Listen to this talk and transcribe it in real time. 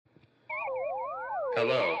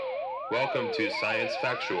Hello, welcome to Science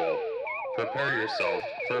Factual. Prepare yourself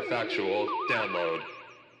for factual download.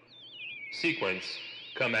 Sequence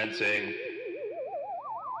commencing.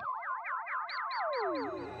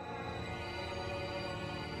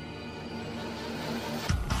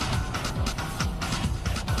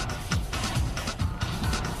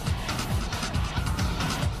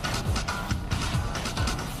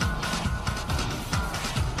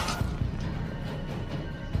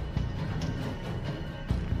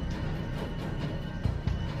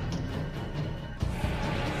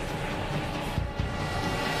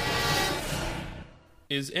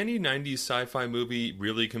 Is any 90s sci-fi movie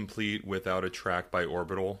really complete without a track by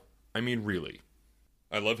Orbital? I mean, really.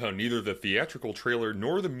 I love how neither the theatrical trailer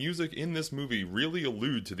nor the music in this movie really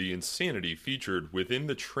allude to the insanity featured within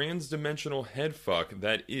the trans-dimensional headfuck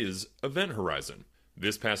that is Event Horizon.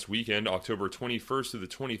 This past weekend, October 21st to the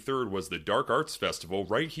 23rd, was the Dark Arts Festival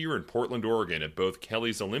right here in Portland, Oregon at both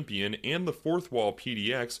Kelly's Olympian and the Fourth Wall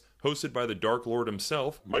PDX, hosted by the Dark Lord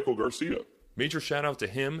himself, Michael Garcia. Major shout out to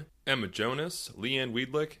him, Emma Jonas, Leanne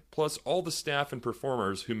Weidlich, plus all the staff and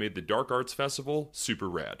performers who made the Dark Arts Festival super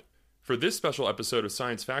rad. For this special episode of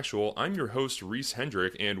Science Factual, I'm your host Reese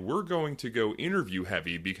Hendrick, and we're going to go interview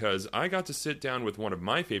heavy because I got to sit down with one of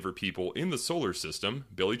my favorite people in the solar system,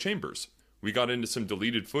 Billy Chambers. We got into some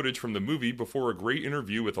deleted footage from the movie before a great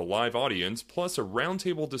interview with a live audience, plus a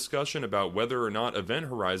roundtable discussion about whether or not Event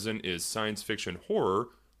Horizon is science fiction horror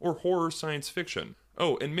or horror science fiction.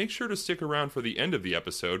 Oh, and make sure to stick around for the end of the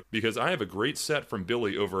episode because I have a great set from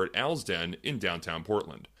Billy over at Al's Den in downtown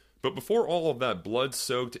Portland. But before all of that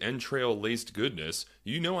blood-soaked, entrail-laced goodness,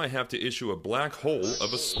 you know I have to issue a black hole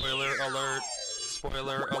of a spoiler alert.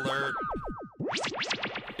 Spoiler alert.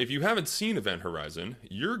 If you haven't seen Event Horizon,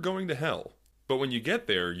 you're going to hell. But when you get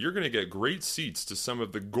there, you're going to get great seats to some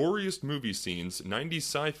of the goriest movie scenes 90s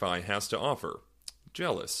sci-fi has to offer.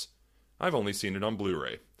 Jealous. I've only seen it on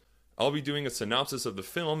Blu-ray. I'll be doing a synopsis of the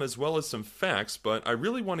film as well as some facts, but I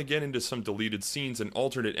really want to get into some deleted scenes and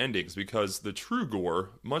alternate endings because the true gore,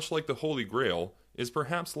 much like the Holy Grail, is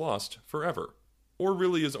perhaps lost forever. Or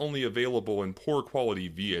really is only available in poor quality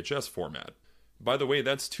VHS format. By the way,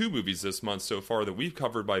 that's two movies this month so far that we've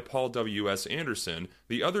covered by Paul W.S. Anderson,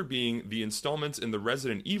 the other being the installments in the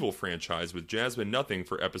Resident Evil franchise with Jasmine Nothing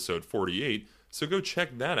for episode 48, so go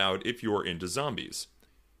check that out if you're into zombies.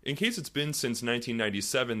 In case it's been since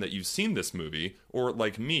 1997 that you've seen this movie, or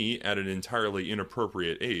like me, at an entirely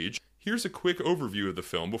inappropriate age, here's a quick overview of the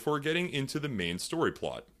film before getting into the main story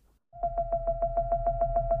plot.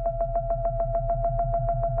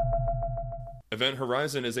 Event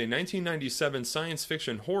Horizon is a 1997 science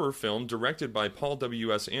fiction horror film directed by Paul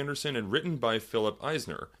W.S. Anderson and written by Philip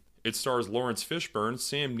Eisner. It stars Lawrence Fishburne,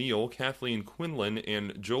 Sam Neill, Kathleen Quinlan,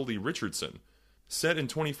 and Jolie Richardson. Set in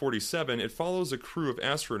 2047, it follows a crew of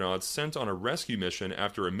astronauts sent on a rescue mission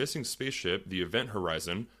after a missing spaceship, the Event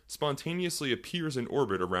Horizon, spontaneously appears in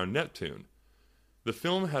orbit around Neptune. The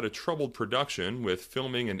film had a troubled production, with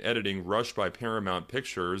filming and editing rushed by Paramount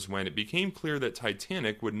Pictures when it became clear that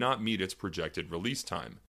Titanic would not meet its projected release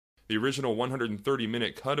time. The original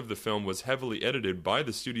 130-minute cut of the film was heavily edited by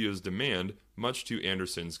the studio's demand, much to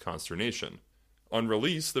Anderson's consternation. On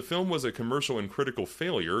release, the film was a commercial and critical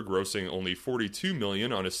failure, grossing only $42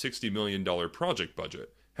 million on a $60 million project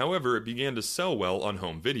budget. However, it began to sell well on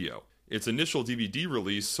home video. Its initial DVD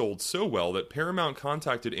release sold so well that Paramount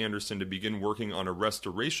contacted Anderson to begin working on a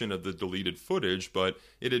restoration of the deleted footage, but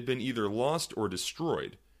it had been either lost or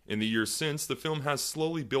destroyed. In the years since, the film has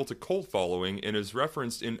slowly built a cult following and is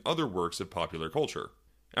referenced in other works of popular culture.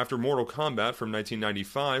 After Mortal Kombat from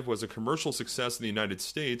 1995 was a commercial success in the United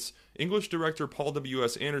States, English director Paul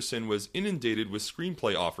W.S. Anderson was inundated with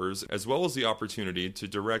screenplay offers as well as the opportunity to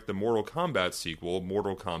direct the Mortal Kombat sequel,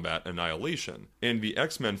 Mortal Kombat Annihilation, and the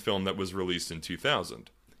X-Men film that was released in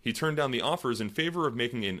 2000. He turned down the offers in favor of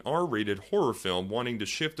making an R-rated horror film, wanting to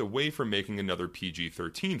shift away from making another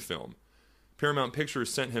PG-13 film. Paramount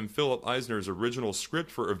Pictures sent him Philip Eisner's original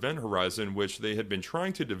script for Event Horizon, which they had been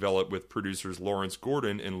trying to develop with producers Lawrence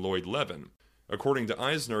Gordon and Lloyd Levin. According to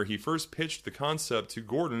Eisner, he first pitched the concept to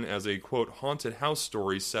Gordon as a, quote, haunted house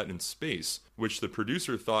story set in space, which the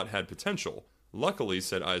producer thought had potential. Luckily,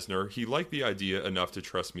 said Eisner, he liked the idea enough to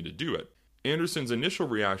trust me to do it. Anderson's initial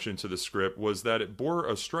reaction to the script was that it bore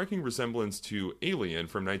a striking resemblance to Alien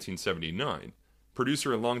from 1979.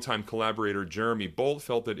 Producer and longtime collaborator Jeremy Bolt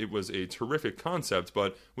felt that it was a terrific concept,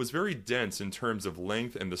 but was very dense in terms of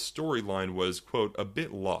length and the storyline was, quote, a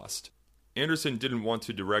bit lost. Anderson didn't want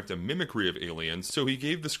to direct a mimicry of Aliens, so he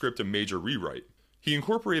gave the script a major rewrite. He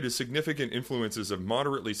incorporated significant influences of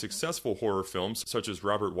moderately successful horror films such as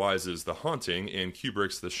Robert Wise's The Haunting and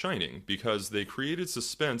Kubrick's The Shining because they created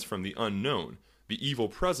suspense from the unknown. The evil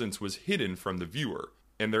presence was hidden from the viewer,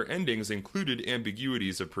 and their endings included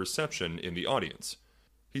ambiguities of perception in the audience.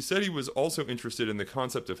 He said he was also interested in the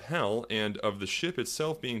concept of hell and of the ship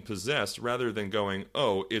itself being possessed rather than going,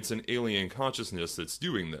 oh, it's an alien consciousness that's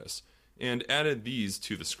doing this, and added these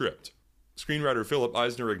to the script. Screenwriter Philip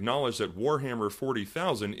Eisner acknowledged that Warhammer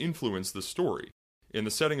 40,000 influenced the story. In the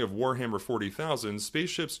setting of Warhammer 40,000,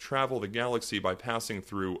 spaceships travel the galaxy by passing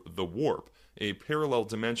through the warp, a parallel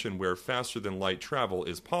dimension where faster-than-light travel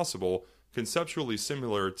is possible, conceptually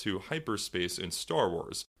similar to hyperspace in Star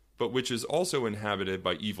Wars, but which is also inhabited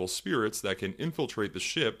by evil spirits that can infiltrate the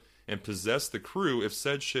ship and possess the crew if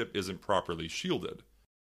said ship isn't properly shielded.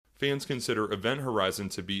 Fans consider Event Horizon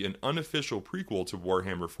to be an unofficial prequel to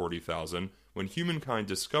Warhammer 40,000 when humankind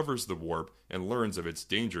discovers the warp and learns of its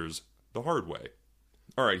dangers the hard way.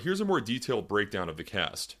 Alright, here's a more detailed breakdown of the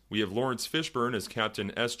cast. We have Lawrence Fishburne as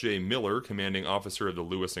Captain S.J. Miller, commanding officer of the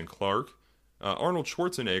Lewis and Clark. Arnold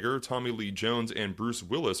Schwarzenegger, Tommy Lee Jones, and Bruce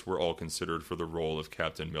Willis were all considered for the role of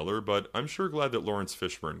Captain Miller, but I'm sure glad that Lawrence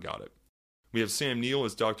Fishburne got it. We have Sam Neill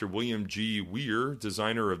as Dr. William G. Weir,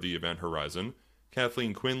 designer of the Event Horizon.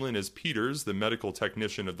 Kathleen Quinlan as Peters, the medical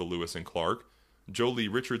technician of the Lewis and Clark. Jolie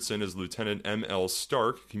Richardson as Lieutenant M.L.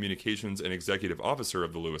 Stark, communications and executive officer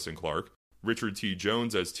of the Lewis and Clark. Richard T.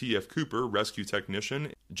 Jones as T.F. Cooper, rescue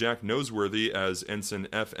technician. Jack Noseworthy as Ensign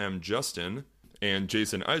F.M. Justin. And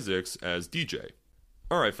Jason Isaacs as DJ.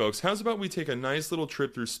 Alright folks, how's about we take a nice little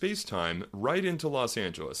trip through space-time right into Los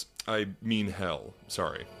Angeles? I mean hell,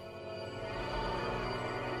 sorry.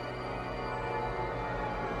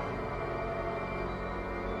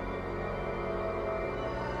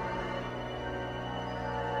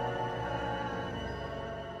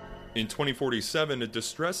 In 2047, a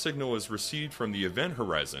distress signal is received from the Event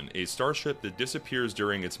Horizon, a starship that disappears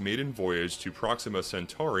during its maiden voyage to Proxima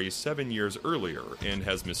Centauri 7 years earlier and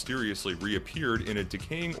has mysteriously reappeared in a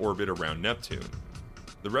decaying orbit around Neptune.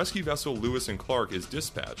 The rescue vessel Lewis and Clark is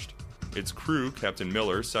dispatched. Its crew, Captain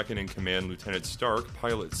Miller, second-in-command Lieutenant Stark,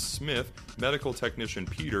 pilot Smith, medical technician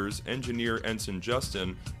Peters, engineer Ensign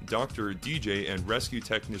Justin, Dr. DJ, and rescue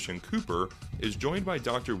technician Cooper, is joined by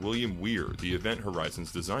Dr. William Weir, the Event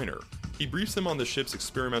Horizon's designer. He briefs them on the ship's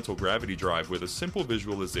experimental gravity drive with a simple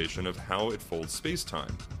visualization of how it folds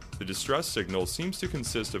space-time. The distress signal seems to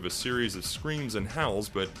consist of a series of screams and howls,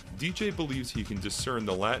 but DJ believes he can discern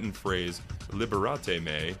the Latin phrase liberate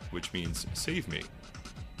me, which means save me.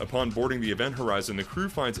 Upon boarding the Event Horizon, the crew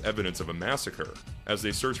finds evidence of a massacre. As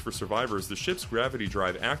they search for survivors, the ship's gravity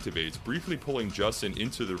drive activates, briefly pulling Justin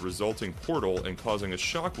into the resulting portal and causing a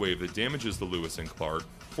shockwave that damages the Lewis and Clark,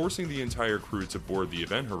 forcing the entire crew to board the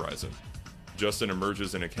Event Horizon. Justin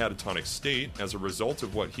emerges in a catatonic state as a result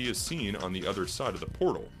of what he has seen on the other side of the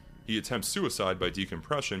portal. He attempts suicide by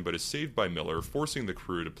decompression but is saved by Miller, forcing the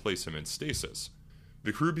crew to place him in stasis.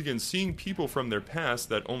 The crew begins seeing people from their past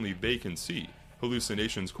that only they can see,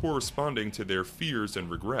 hallucinations corresponding to their fears and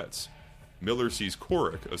regrets. Miller sees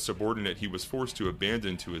Korik, a subordinate he was forced to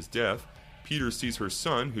abandon to his death. Peter sees her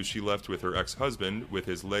son, who she left with her ex-husband, with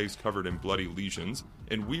his legs covered in bloody lesions,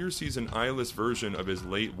 and Weir sees an eyeless version of his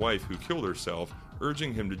late wife who killed herself,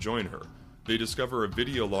 urging him to join her. They discover a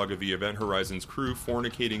video log of the Event Horizon's crew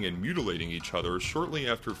fornicating and mutilating each other shortly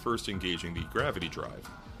after first engaging the gravity drive.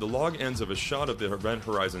 The log ends of a shot of the Event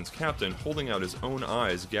Horizon's captain holding out his own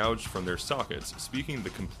eyes gouged from their sockets, speaking the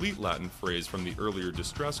complete Latin phrase from the earlier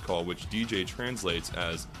distress call, which DJ translates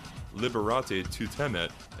as liberate tu temet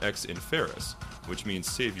ex inferis, which means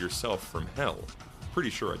save yourself from hell. Pretty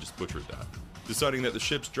sure I just butchered that. Deciding that the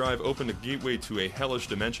ship's drive opened a gateway to a hellish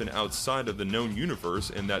dimension outside of the known universe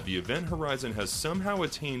and that the Event Horizon has somehow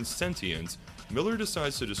attained sentience, Miller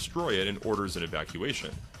decides to destroy it and orders an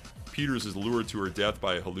evacuation. Peters is lured to her death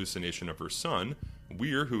by a hallucination of her son.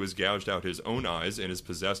 Weir, who has gouged out his own eyes and is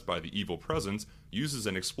possessed by the evil presence, uses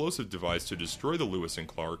an explosive device to destroy the Lewis and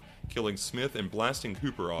Clark, killing Smith and blasting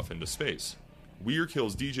Cooper off into space. Weir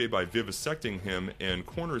kills DJ by vivisecting him and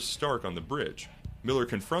corners Stark on the bridge. Miller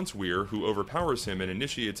confronts Weir, who overpowers him and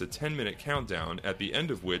initiates a 10-minute countdown, at the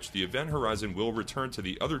end of which the Event Horizon will return to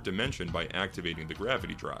the other dimension by activating the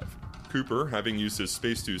gravity drive. Cooper, having used his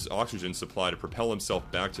space-induced oxygen supply to propel himself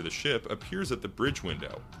back to the ship, appears at the bridge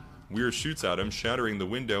window. Weir shoots at him, shattering the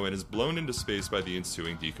window, and is blown into space by the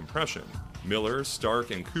ensuing decompression. Miller,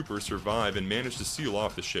 Stark, and Cooper survive and manage to seal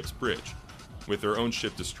off the ship's bridge. With their own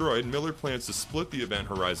ship destroyed, Miller plans to split the Event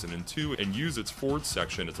Horizon in two and use its forward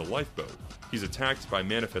section as a lifeboat. He's attacked by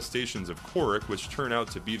manifestations of Korik, which turn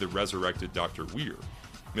out to be the resurrected Dr. Weir.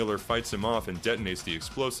 Miller fights him off and detonates the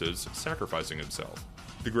explosives, sacrificing himself.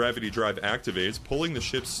 The gravity drive activates, pulling the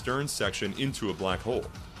ship's stern section into a black hole.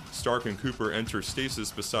 Stark and Cooper enter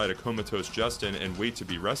stasis beside a comatose Justin and wait to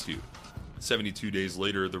be rescued. 72 days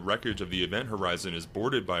later, the wreckage of the Event Horizon is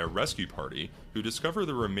boarded by a rescue party who discover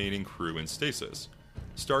the remaining crew in stasis.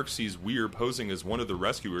 Stark sees Weir posing as one of the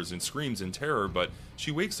rescuers and screams in terror, but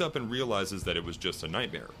she wakes up and realizes that it was just a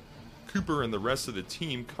nightmare. Cooper and the rest of the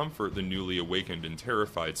team comfort the newly awakened and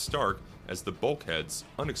terrified Stark as the bulkheads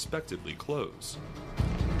unexpectedly close.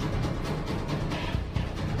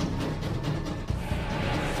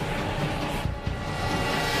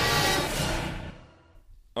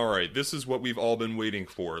 Alright, this is what we've all been waiting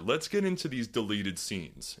for. Let's get into these deleted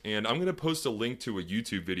scenes. And I'm going to post a link to a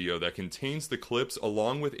YouTube video that contains the clips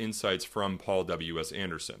along with insights from Paul W.S.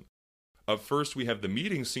 Anderson. Up first, we have the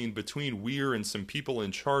meeting scene between Weir and some people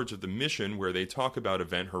in charge of the mission where they talk about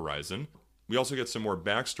Event Horizon. We also get some more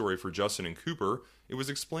backstory for Justin and Cooper. It was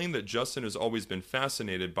explained that Justin has always been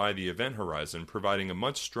fascinated by the Event Horizon, providing a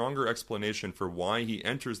much stronger explanation for why he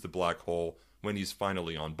enters the black hole when he's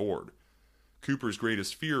finally on board. Cooper's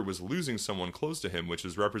greatest fear was losing someone close to him, which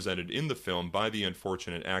is represented in the film by the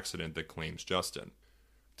unfortunate accident that claims Justin.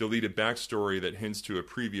 Deleted backstory that hints to a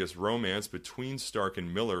previous romance between Stark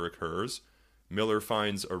and Miller occurs. Miller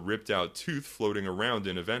finds a ripped-out tooth floating around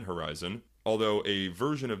in Event Horizon, although a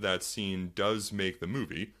version of that scene does make the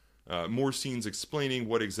movie. More scenes explaining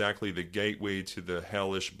what exactly the gateway to the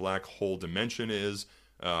hellish black hole dimension is.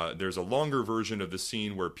 There's a longer version of the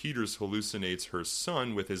scene where Peters hallucinates her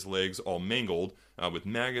son with his legs all mangled, with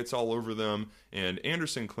maggots all over them, and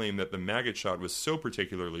Anderson claimed that the maggot shot was so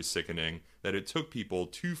particularly sickening that it took people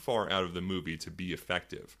too far out of the movie to be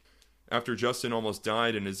effective. After Justin almost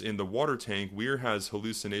died and is in the water tank, Weir has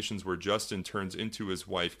hallucinations where Justin turns into his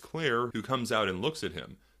wife Claire, who comes out and looks at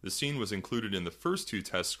him. The scene was included in the first two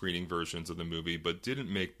test screening versions of the movie, but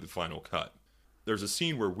didn't make the final cut. There's a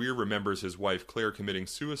scene where Weir remembers his wife Claire committing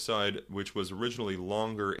suicide, which was originally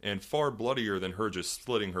longer and far bloodier than her just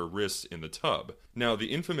slitting her wrists in the tub. Now,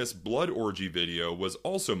 the infamous blood orgy video was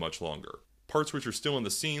also much longer. Parts which are still in the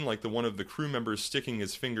scene, like the one of the crew members sticking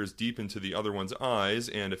his fingers deep into the other one's eyes,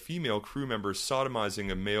 and a female crew member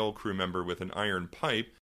sodomizing a male crew member with an iron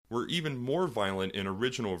pipe, were even more violent in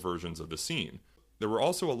original versions of the scene. There were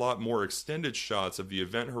also a lot more extended shots of the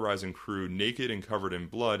Event Horizon crew naked and covered in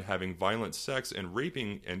blood, having violent sex and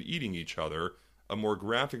raping and eating each other, a more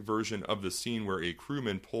graphic version of the scene where a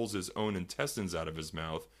crewman pulls his own intestines out of his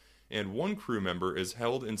mouth, and one crew member is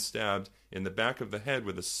held and stabbed in the back of the head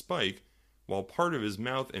with a spike while part of his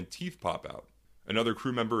mouth and teeth pop out. Another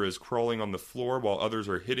crew member is crawling on the floor while others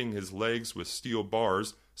are hitting his legs with steel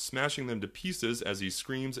bars, smashing them to pieces as he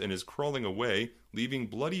screams and is crawling away, leaving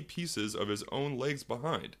bloody pieces of his own legs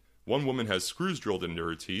behind. One woman has screws drilled into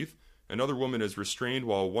her teeth. Another woman is restrained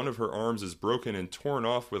while one of her arms is broken and torn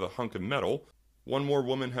off with a hunk of metal. One more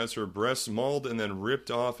woman has her breasts mauled and then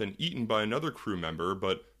ripped off and eaten by another crew member,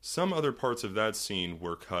 but some other parts of that scene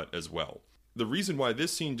were cut as well. The reason why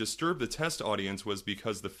this scene disturbed the test audience was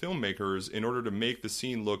because the filmmakers, in order to make the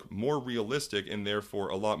scene look more realistic and therefore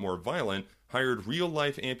a lot more violent, hired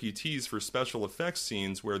real-life amputees for special effects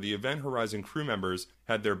scenes where the Event Horizon crew members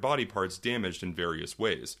had their body parts damaged in various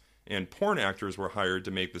ways, and porn actors were hired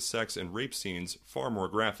to make the sex and rape scenes far more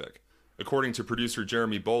graphic. According to producer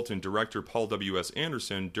Jeremy Bolt and director Paul W.S.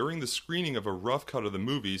 Anderson, during the screening of a rough cut of the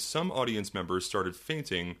movie, some audience members started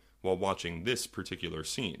fainting while watching this particular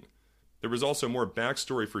scene. There was also more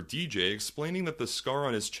backstory for DJ, explaining that the scar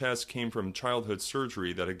on his chest came from childhood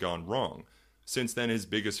surgery that had gone wrong. Since then, his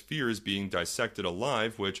biggest fear is being dissected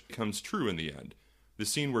alive, which comes true in the end. The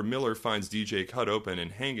scene where Miller finds DJ cut open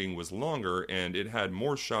and hanging was longer, and it had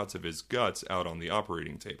more shots of his guts out on the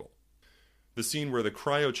operating table. The scene where the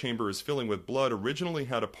cryo chamber is filling with blood originally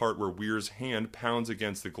had a part where Weir's hand pounds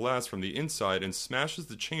against the glass from the inside and smashes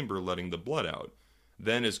the chamber, letting the blood out.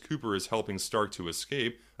 Then, as Cooper is helping Stark to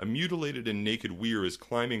escape, a mutilated and naked Weir is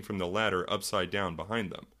climbing from the ladder upside down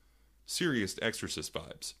behind them. Serious Exorcist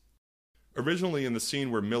vibes. Originally, in the scene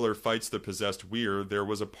where Miller fights the possessed Weir, there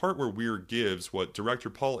was a part where Weir gives what director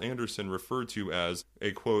Paul Anderson referred to as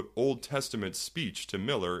a, quote, Old Testament speech to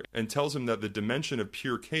Miller, and tells him that the dimension of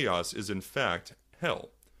pure chaos is in fact hell.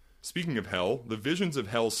 Speaking of hell, the Visions of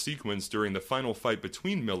Hell sequence during the final fight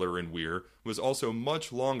between Miller and Weir was also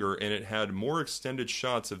much longer, and it had more extended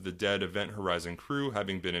shots of the dead Event Horizon crew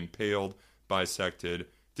having been impaled, bisected,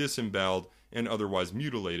 disemboweled, and otherwise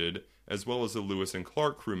mutilated, as well as the Lewis and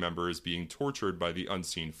Clark crew members being tortured by the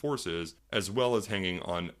unseen forces, as well as hanging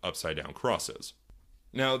on upside-down crosses.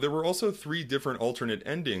 Now, there were also 3 different alternate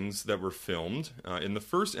endings that were filmed. In the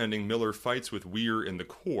first ending, Miller fights with Weir in the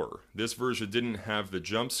core. This version didn't have the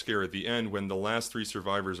jump scare at the end when the last 3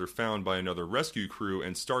 survivors are found by another rescue crew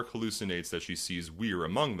and Stark hallucinates that she sees Weir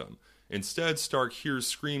among them. Instead, Stark hears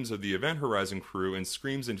screams of the Event Horizon crew and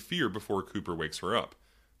screams in fear before Cooper wakes her up.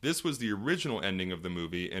 This was the original ending of the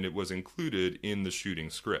movie, and it was included in the shooting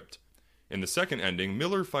script. In the second ending,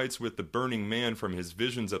 Miller fights with the Burning Man from his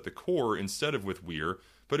visions at the core instead of with Weir,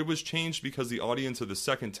 but it was changed because the audience of the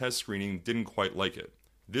second test screening didn't quite like it.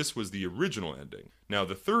 This was the original ending. Now,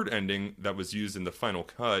 the third ending that was used in the final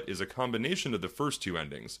cut is a combination of the first 2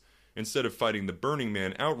 endings. Instead of fighting the Burning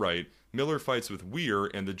Man outright, Miller fights with Weir,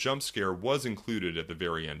 and the jump scare was included at the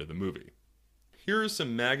very end of the movie. Here are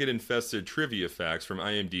some maggot-infested trivia facts from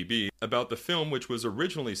IMDb about the film, which was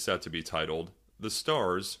originally set to be titled The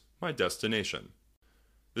Stars, My Destination.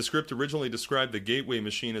 The script originally described the Gateway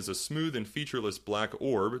machine as a smooth and featureless black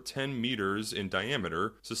orb 10 meters in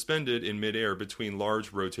diameter, suspended in midair between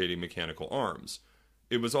large rotating mechanical arms.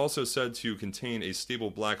 It was also said to contain a stable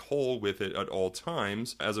black hole with it at all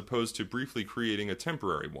times, as opposed to briefly creating a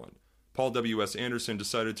temporary one. Paul W.S. Anderson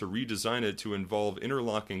decided to redesign it to involve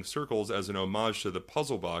interlocking circles as an homage to the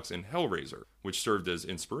puzzle box in Hellraiser, which served as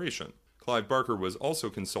inspiration. Clive Barker was also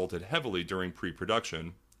consulted heavily during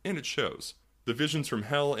pre-production, and it shows. The visions from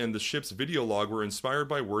Hell and the ship's video log were inspired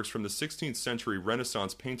by works from the 16th century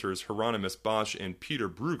Renaissance painters Hieronymus Bosch and Peter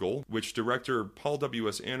Bruegel, which director Paul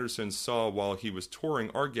W.S. Anderson saw while he was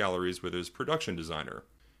touring art galleries with his production designer.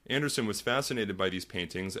 Anderson was fascinated by these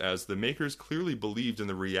paintings as the makers clearly believed in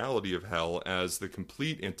the reality of Hell as the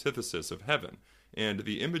complete antithesis of heaven, and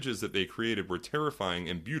the images that they created were terrifying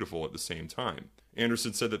and beautiful at the same time.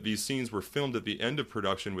 Anderson said that these scenes were filmed at the end of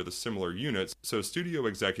production with a similar unit, so studio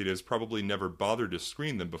executives probably never bothered to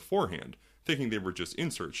screen them beforehand, thinking they were just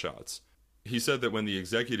insert shots. He said that when the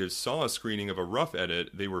executives saw a screening of a rough edit,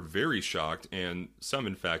 they were very shocked, and some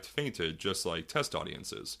in fact fainted, just like test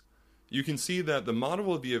audiences. You can see that the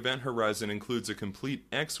model of the Event Horizon includes a complete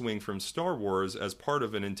X-wing from Star Wars as part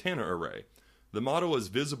of an antenna array. The model is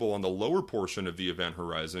visible on the lower portion of the Event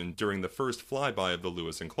Horizon during the first flyby of the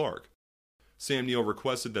Lewis and Clark. Sam Neill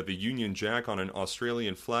requested that the Union Jack on an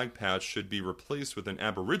Australian flag patch should be replaced with an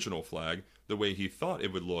Aboriginal flag, the way he thought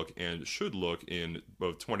it would look and should look in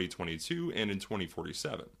both 2022 and in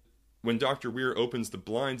 2047. When Dr. Weir opens the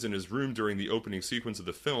blinds in his room during the opening sequence of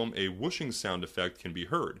the film, a whooshing sound effect can be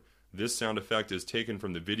heard. This sound effect is taken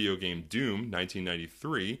from the video game Doom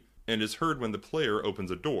 1993 and is heard when the player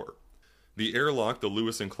opens a door. The airlock the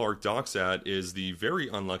Lewis and Clark docks at is the very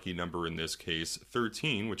unlucky number in this case,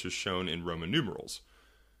 13, which is shown in Roman numerals.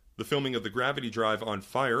 The filming of the gravity drive on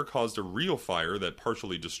fire caused a real fire that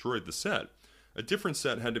partially destroyed the set. A different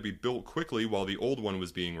set had to be built quickly while the old one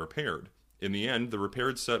was being repaired. In the end, the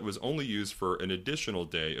repaired set was only used for an additional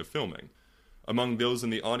day of filming. Among those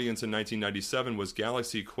in the audience in 1997 was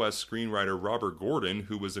Galaxy Quest screenwriter Robert Gordon,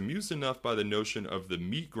 who was amused enough by the notion of the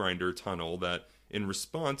meat grinder tunnel that, in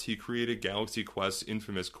response, he created Galaxy Quest's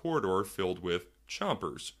infamous corridor filled with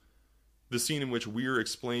chompers. The scene in which Weir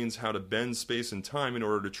explains how to bend space and time in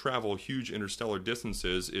order to travel huge interstellar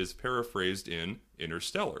distances is paraphrased in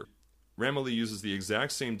Interstellar. Ramelli uses the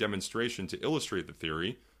exact same demonstration to illustrate the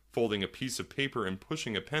theory, folding a piece of paper and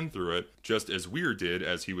pushing a pen through it, just as Weir did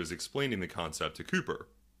as he was explaining the concept to Cooper.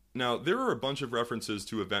 Now, there are a bunch of references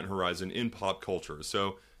to Event Horizon in pop culture,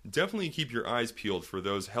 so definitely keep your eyes peeled for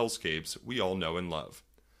those hellscapes we all know and love.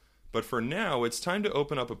 But for now, it's time to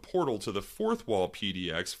open up a portal to the fourth Wall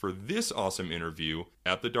PDX for this awesome interview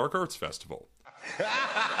at the Dark Arts Festival.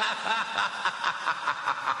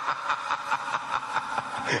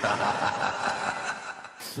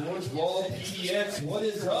 Fourth Wall PDX, what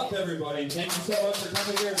is up, everybody? Thank you so much for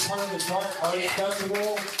coming here as part of the Dark Arts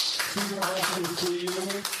Festival. Super awesome to see you.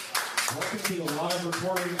 Welcome to the live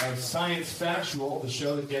recording of Science Factual, the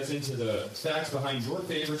show that gets into the facts behind your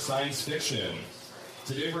favorite science fiction.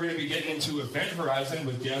 Today we're going to be getting into Event Horizon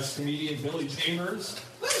with guest comedian Billy Chambers.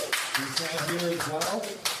 He's here as well.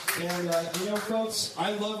 And, folks,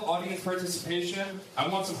 I love audience participation. I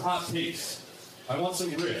want some hot takes. I want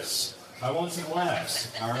some riffs. I want some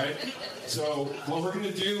laughs, all right? So what we're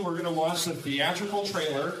going to do, we're going to watch the theatrical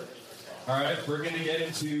trailer, all right? We're going to get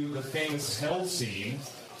into the famous hell scene.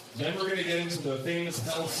 Then we're going to get into the famous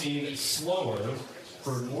hell scene slower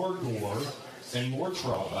for more gore and more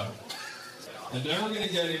trauma. And then we're going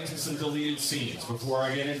to get into some deleted scenes before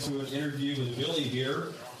I get into an interview with Billy here.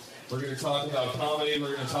 We're going to talk about comedy.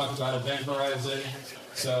 We're going to talk about Event Horizon.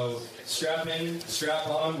 So strap in, strap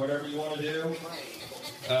on, whatever you want to do.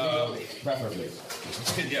 Preferably.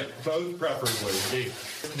 Yeah, both preferably.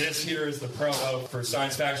 This here is the promo for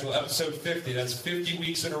Science Factual episode 50. That's 50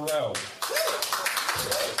 weeks in a row.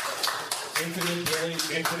 Infinite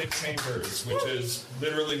Brilliant, Infinite Chambers, which is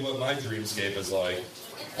literally what my dreamscape is like.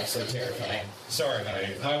 That's so terrifying. Sorry,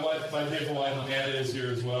 honey. My beautiful wife Amanda is here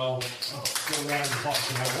as well. Go around and talk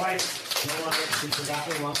to my wife. No one she forgot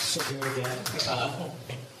me once, she'll do it again.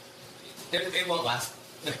 It won't last.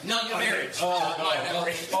 Not your marriage.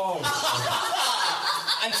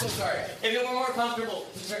 I'm so sorry. If it were more comfortable,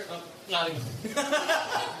 not even.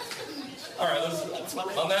 All right,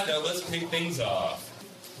 on that note, let's kick things off.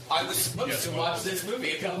 I was supposed to watch this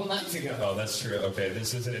movie a couple nights ago. Oh, that's true. Okay,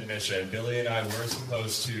 this is an admission. Billy and I were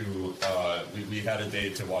supposed to, we had a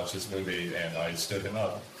date to watch this movie, and I stood him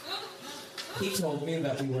up. He told me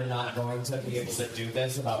that we were not going to be able to do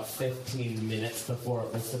this about 15 minutes before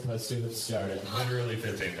it was supposed to have started. Literally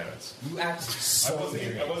 15 minutes. You act so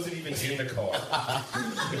I wasn't even in the car.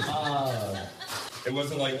 It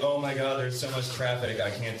wasn't like, oh my god, there's so much traffic, I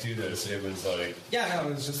can't do this. It was like... Yeah, no,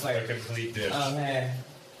 it was just like... a complete ditch. Oh, man.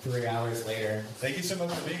 3 hours later. Thank you so much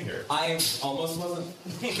for being here. I almost wasn't.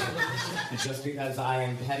 Just because I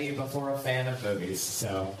am petty before a fan of movies,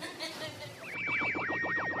 so.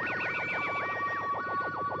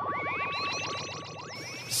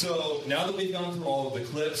 So, now that we've gone through all of the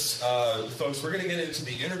clips, folks, we're going to get into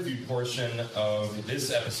the interview portion of this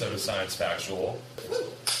episode of Science Factual.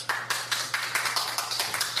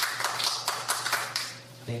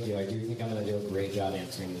 Thank you. I do think I'm going to do a great job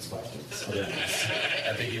answering these questions.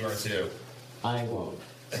 I think you are too. I won't.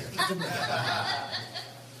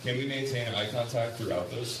 Can we maintain eye contact throughout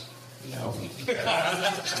this? No.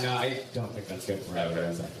 No, I don't think that's good for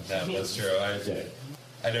everyone. No, that's true.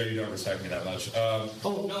 I know you don't respect me that much. Oh,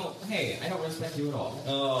 no. Hey, I don't respect you at all.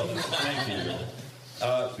 Oh, thank you.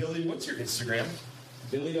 Billy, what's your Instagram?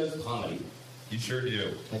 Billy does comedy. You sure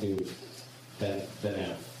do. I do.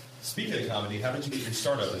 Then Speaking of comedy, how did you get your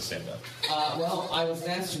start on this stand-up? Well, I was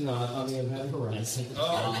an astronaut on the Event Horizon.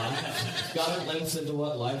 Got a glimpse into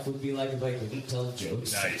what life would be like if I couldn't tell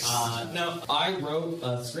jokes. Nice. No, I wrote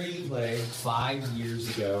a screenplay 5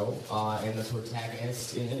 years ago, and the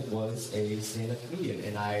protagonist in it was a stand-up comedian,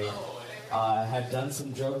 and I had done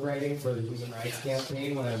some joke writing for the Human Rights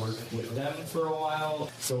Campaign when I worked with them for a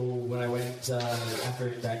while. So when I went,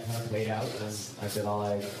 after that kind of played out, and I did all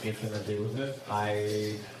I was going to do with it,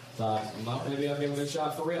 I thought, well, maybe I'll give it a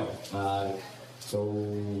shot for real. So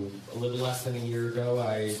a little less than a year ago,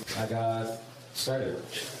 I got started.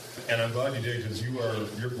 And I'm glad you did, because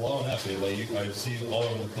you're blowing up lately. I see you all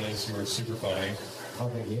over the place. You are super funny. Oh,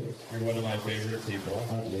 thank you. You're one of my favorite people.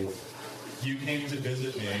 Oh, please. You came to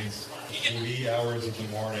visit me 3 hours of the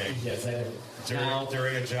morning. Yes, I did.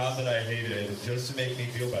 During a job that I hated, just to make me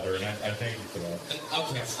feel better, and I thank you for that.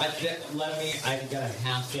 Okay, I'm gonna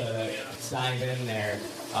have to dive in there.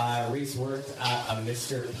 Reese worked at a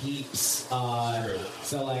Mr. Peeps,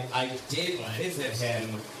 so like I did visit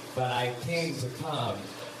him, but I came to come.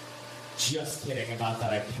 Just kidding about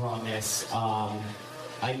that, I promise.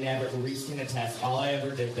 Reese can attest, all I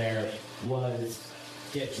ever did there was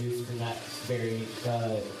get juice from that very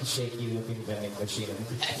shaky-looking vending machine.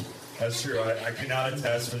 That's true. I cannot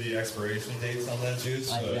attest for the expiration dates on that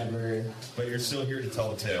juice. But you're still here to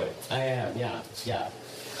tell the tale. I am, yeah.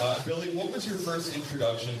 Billy, what was your first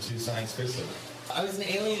introduction to science fiction? I was an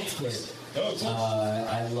Aliens kid. Oh, cool.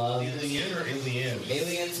 I love Alien or Aliens?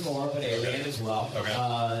 Aliens more, but Alien as well.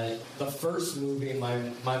 Okay. The first movie,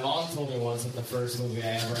 my mom told me once that the first movie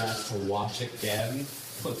I ever asked to watch again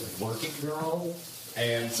was Working Girl.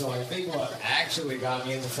 And so I think what actually got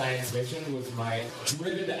me into science fiction was my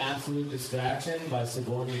Driven to Absolute Distraction by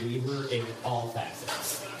Sigourney Weaver in all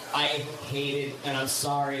facets. I hated, and I'm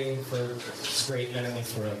sorry for straight men in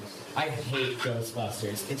this room, I hate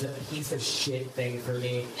Ghostbusters. It's a piece of shit thing for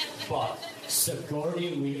me, but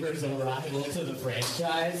Sigourney Weaver's arrival to the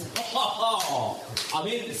franchise, I'm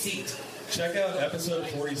in the seat. Check out episode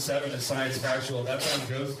 47 of Science Factual. That's on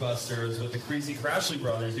Ghostbusters with the Creasy Crashly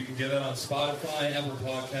brothers. You can get that on Spotify, Apple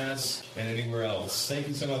Podcasts, and anywhere else. Thank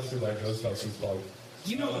you so much for that Ghostbusters plug.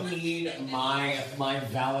 You don't need my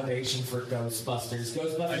validation for Ghostbusters.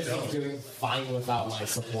 Ghostbusters is doing fine without my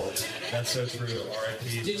support. That's so true.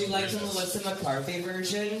 R.I.P. Did you like the Melissa McCarthy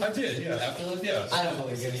version? I did, yeah. Afterlife, yeah. I don't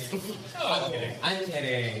believe it. I'm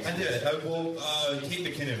kidding. I did. Kate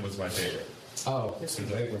McKinnon was my favorite. Oh, Kristen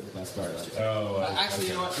Wiig was the best part of it. Actually,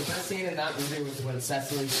 you know what? The best scene in that movie was when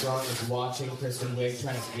Cecily Strong was watching Kristen Wiig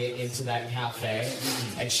trying to get into that cafe,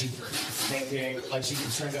 and she keeps thinking, like, she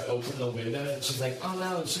keeps trying to open the window, and she's like, oh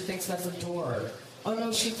no, she thinks that's a door. Oh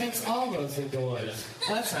no, she thinks all goes indoors.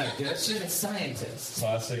 That's not good. She's a scientist.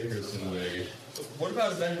 Classic Kristen Wiig. What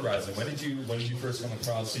about Event Horizon? When did you first come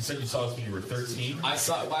across? You said you saw this when you were 13. I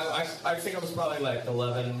think I was probably like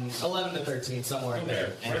 11 to 13, somewhere in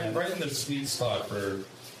there. Right in the sweet spot for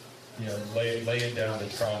laying down the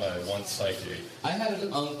trauma in one psyche. I had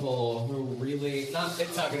an uncle who really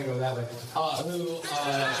it's not gonna go that way.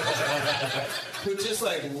 Who just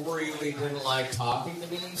like really didn't like talking to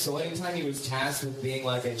me. So anytime he was tasked with being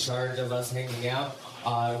like in charge of us hanging out,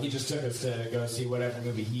 he just took us to go see whatever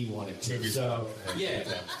movie he wanted to. So yeah,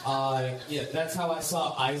 that's how I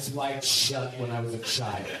saw Eyes Wide Shut when I was a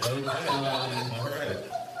child. All right.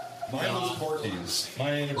 Mine was Porky's.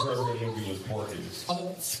 My inappropriate movie was Porky's.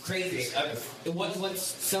 Oh, it's crazy. What's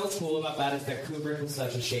so cool about that is that Kubrick was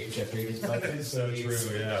such a shapeshifter. That's so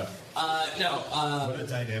true, yeah. What a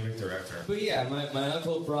dynamic director. But yeah, my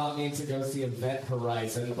uncle brought me to go see Event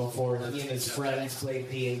Horizon before he and his friends played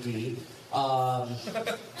D&D.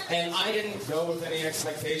 And I didn't go with any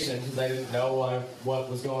expectation because I didn't know what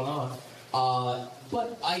was going on.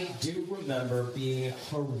 But I do remember being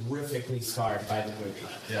horrifically scarred by the movie.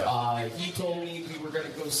 Yeah. He told me we were going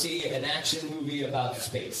to go see an action movie about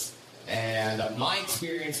space. And my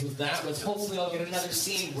experience with that was hopefully I'll get another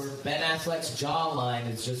scene where Ben Affleck's jawline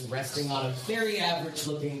is just resting on a very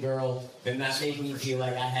average-looking girl, and that made me feel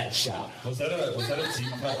like I had a shot. Was that a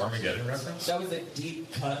deep cut Armageddon reference? That was a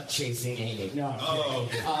deep cut Chasing Amy. No. Oh,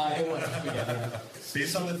 okay. It wasn't Armageddon.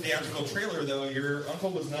 Based on the theatrical trailer, though, your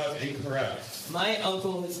uncle was not incorrect. My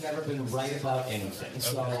uncle has never been right about anything,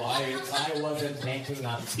 so I wasn't banking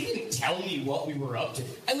on. He didn't tell me what we were up to.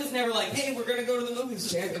 I was never like, hey, we're going to go to the movies,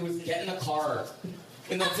 Chad. It was get in a car,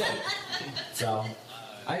 and that's it. So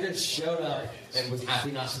I just showed up and was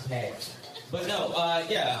happy not to pay. But no,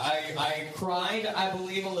 I cried, I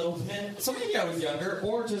believe, a little bit. So maybe I was younger,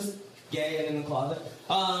 or just gay and in the closet.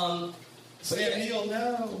 Sam Neill,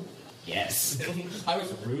 no. Yes. I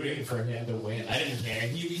was rooting for him to win. I didn't care.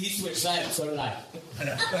 He switched sides, so did I.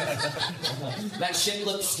 That shit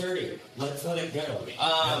looks sturdy. Let's let it go.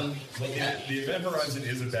 The Event Horizon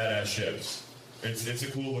is a badass ship. It's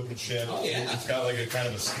a cool looking ship. Oh, yeah. It's got like a kind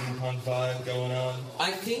of a steampunk vibe going on. I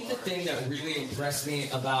think the thing that really impressed me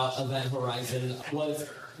about Event Horizon was,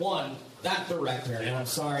 one, that director, and I'm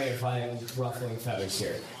sorry if I'm ruffling feathers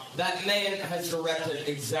here. That man has directed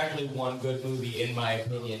exactly one good movie, in my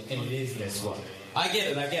opinion, and it is this one. I get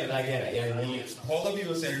it. Yeah, Paul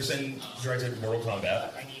W.S. Anderson directed Mortal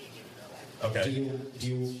Kombat. Okay.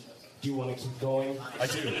 Do you want to keep going? I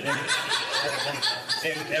do.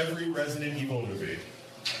 And every Resident Evil movie.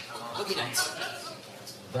 Okay, nice.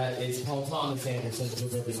 That is Paul Thomas Anderson's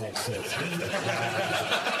with every night too.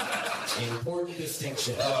 Important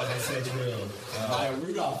distinction. Oh, that's so true. Maya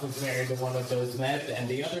Rudolph was married to one of those men, and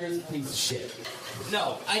the other is a piece of shit.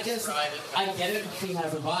 No, I get it. He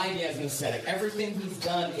has a vibe, he has an aesthetic. Everything he's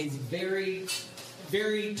done is very,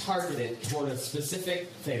 very targeted toward a specific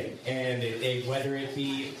thing. And whether it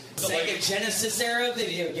be Sega Genesis era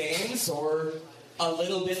video games or a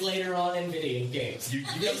little bit later on in video games. You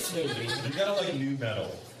gotta like new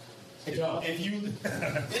metal. I don't. If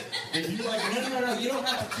you like No, you don't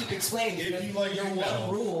have to keep explaining. If you like your one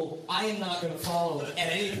rule, I am not going to follow at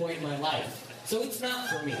any point in my life. So it's not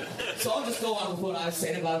for me. So I'll just go on with what I was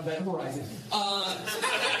saying about Event Horizon.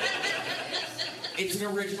 It's an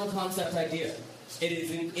original concept idea. It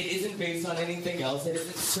isn't based on anything else. It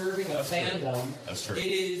isn't serving a fandom. That's true.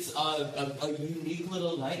 It is a unique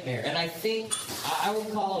little nightmare. And I think I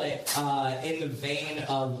would call it in the vein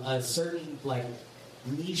of a certain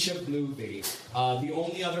niche of movie. The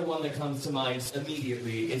only other one that comes to mind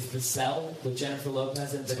immediately is The Cell with Jennifer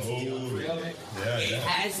Lopez and Vincent D'Onofrio. It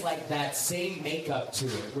has that same makeup to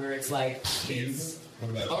it, where it's like kids.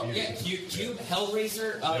 What about Cube,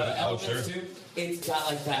 Hellraiser elements too. It's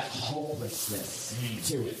got that hopelessness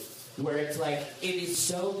to it, where it's it is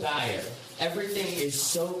so dire, everything is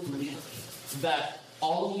so bleak that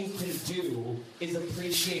all you can do is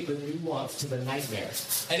appreciate the nuance to the nightmare.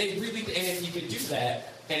 And if you could do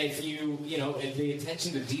that, and if and the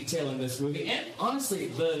attention to detail in this movie, and honestly,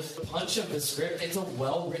 the punch of the script, it's a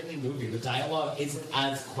well-written movie. The dialogue isn't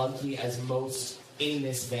as clunky as most in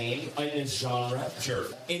this vein, in this genre. Sure.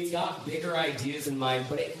 It's got bigger ideas in mind,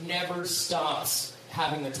 but it never stops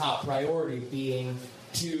having the top priority being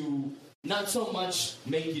to not so much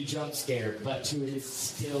make you jump scared, but to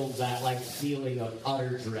instill that feeling of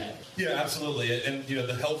utter dread. Yeah, absolutely. And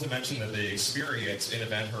the hell dimension that they experience in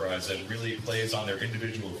Event Horizon really plays on their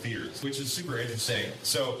individual fears, which is super interesting.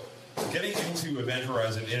 So, getting into Event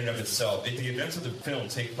Horizon in and of itself, the events of the film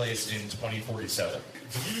take place in 2047.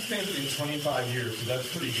 So you think in 25 years, because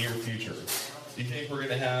that's pretty near future. Do you think we're going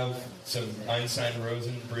to have some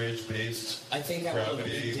Einstein-Rosen bridge-based I think I will have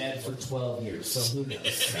gravity? been dead for 12 years, so who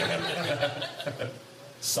knows?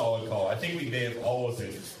 Solid call. I think we may have always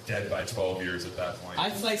been dead by 12 years at that point. I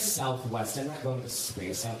fly Southwest. I'm not going to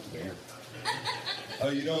space out here. Oh,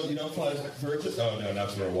 you don't fly Virgin? Oh no,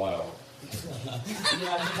 not for a while.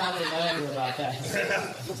 Yeah, I'm probably not about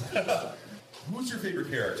that. Who's your favorite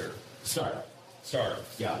character? Star. Star.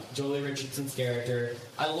 Yeah, Jolie Richardson's character.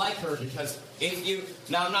 I like her because if you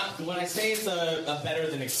now I'm not when I say it's a better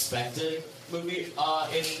than expected movie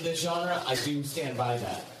in the genre, I do stand by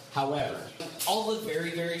that. However, all the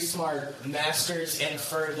very, very smart masters and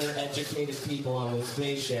further educated people on this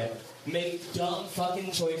spaceship make dumb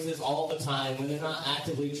fucking choices all the time when they're not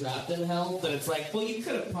actively trapped in hell. That it's like, well, you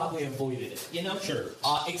could have probably avoided it, you know? Sure.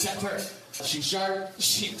 Except her. She's sharp.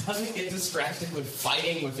 She doesn't get distracted with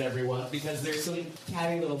fighting with everyone because there's some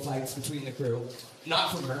catty little fights between the crew.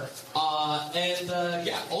 Not from her.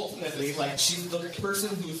 Yeah, ultimately, like, she's the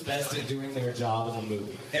person who's best at doing their job in the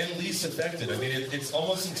movie. And least affected. I mean, it's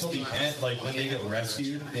almost until the end, like when they get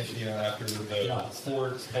rescued, after the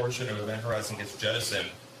fourth portion of Event Horizon gets jettisoned,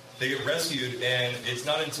 they get rescued, and it's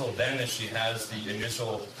not until then that she has the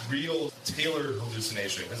initial real tailored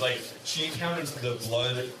hallucination. It's like she encounters the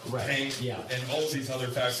blood tank and all of these other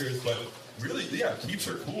factors, but really, keeps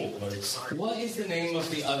her cool. Like, what is the name of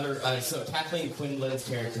the other? So Kathleen Quinlan's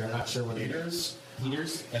character, I'm not sure what Peters?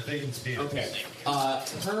 Peters? I think it's Peters. Okay.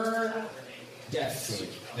 Her death scene,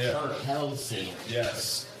 her hell scene,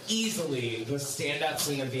 yes, easily the standout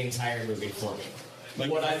scene of the entire movie for me. Like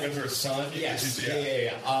with her son? Yes.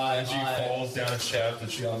 Yeah. And she falls down a shaft, and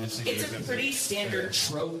she obviously... It's a pretty standard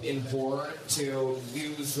trope in horror to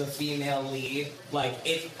use the female lead. Like,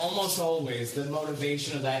 it almost always, the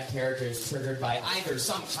motivation of that character is triggered by either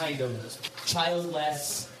some kind of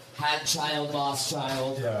childless, had child, lost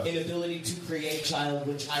child, inability to create child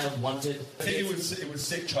when child wanted. I think it was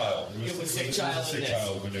sick child. It was sick child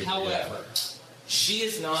in this. However... She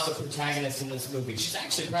is not the protagonist in this movie. She's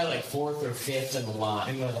actually probably like fourth or fifth in the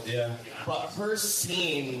line. But her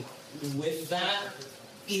scene with that,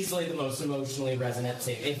 easily the most emotionally resonant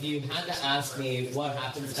scene. If you had to ask me what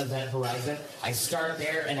happens at Event Horizon, I start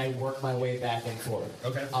there and I work my way back and forth.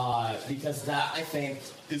 Okay. Because that, I think...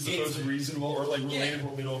 is the most reasonable or like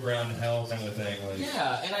relatable middle ground hell kind of thing. Like.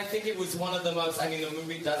 Yeah, and I think it was one of the most... I mean, the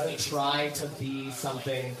movie doesn't try to be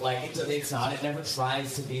something... Like, it's not. It never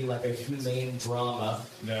tries to be like a humane drama.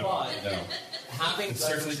 No. Having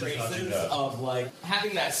those traces of, like,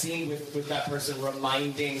 having that scene with that person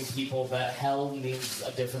reminding people that hell means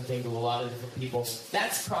a different thing to a lot of different people,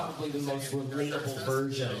 that's probably the most relatable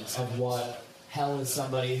version of what hell is.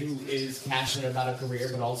 Somebody who is passionate about a career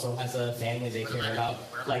but also has a family they care about.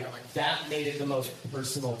 Like, that made it the most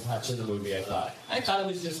personal touch of the movie, I thought. I thought it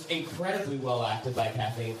was just incredibly well acted by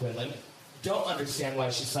Kathleen Quinlan. Don't understand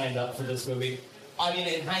why she signed up for this movie. I mean,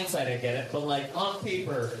 in hindsight, I get it, but like on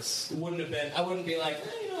paper, it wouldn't have been. I wouldn't be like,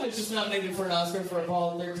 I was just nominated for an Oscar for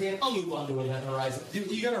Apollo 13. I'll move on to Event Horizon.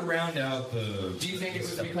 You got to round out the. Do you think it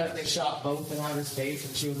was because they shot both in outer space,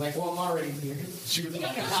 and she was like, "Well, I'm already here." She was. They were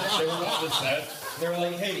on the set. They were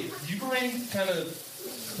like, "Hey, you mind kind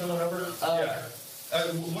of coming over?"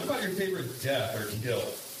 What about your favorite death or kill?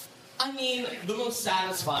 I mean, the most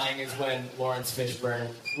satisfying is when Lawrence Fishburne,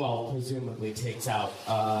 well, presumably takes out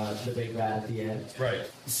the big bad at the end. Right.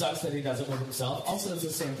 Sucks that he does it with himself. Also, it's the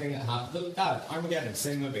same thing that happened. Armageddon,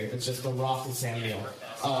 same movie. It's just The Rock and Sam Neill.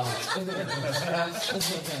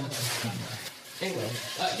 Anyway,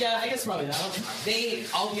 I guess probably that one.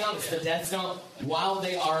 I'll be honest, the deaths don't, while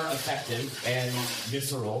they are effective and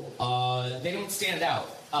visceral, they don't stand out.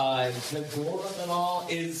 The gore of them all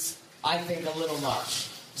is, I think, a little much.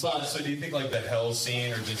 So do you think like the hell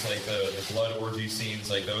scene or just like the blood orgy scenes,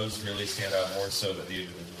 like those really stand out more so than the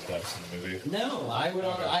individual deaths in the movie? No, I would.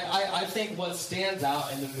 I think what stands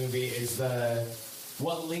out in the movie is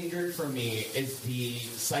what lingered for me is the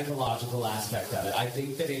psychological aspect of it. I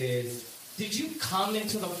think that it is. Did you come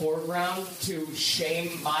into the foreground to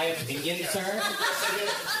shame my opinion, sir?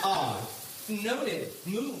 Noted.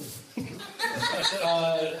 Move.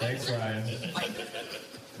 Thanks, Ryan.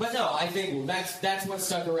 But no, I think that's what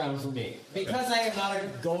stuck around for me. Because I am not a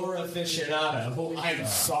gore aficionado, I'm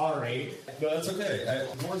sorry. No, that's okay.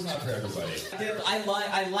 Gore's not for everybody.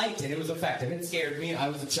 I liked it. It was effective. It scared me. I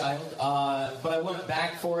was a child. But I went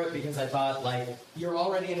back for it because I thought, like, you're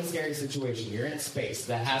already in a scary situation. You're in space.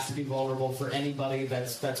 That has to be vulnerable for anybody.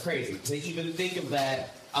 That's crazy. To even think of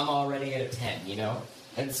that, I'm already at a 10, you know?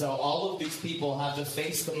 And so all of these people have to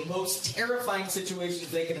face the most terrifying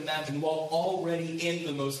situations they can imagine while already in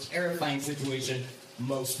the most terrifying situation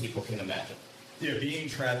most people can imagine. Yeah, being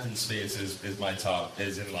trapped in space is my top,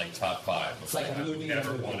 is in like top 5. It's like a movie. I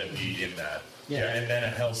never want to be in that. Yeah. And then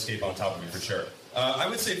a hellscape on top of me for sure. I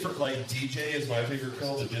would say for like DJ is my favorite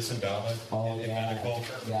kill, the disembowelment. Oh, yeah.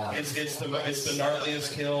 Yeah. It's the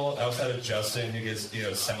gnarliest kill outside of Justin, who gets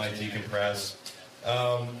semi decompressed.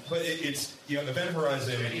 But it's Event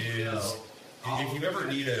Horizon is, if you ever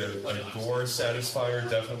need a gore satisfier,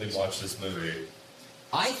 definitely watch this movie.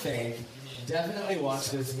 I think definitely watch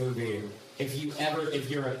this movie if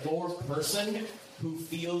you're a gore person who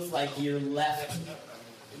feels like you're left.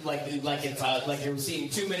 Like you're seeing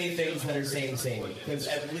too many things that are same. Because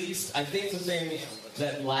at least I think the thing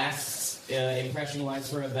that lasts impression-wise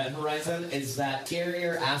for Event Horizon is that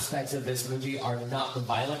scarier aspects of this movie are not the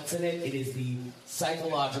violence in it. It is the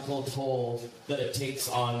psychological toll that it takes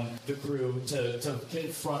on the crew to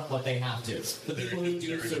confront what they have to. The people who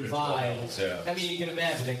do survive. I mean, you can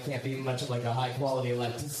imagine it can't be much of like a high quality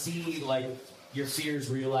life to see like your fears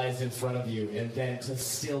realized in front of you, and then to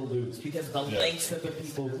still lose. Because the lengths that the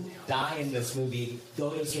people who die in this movie go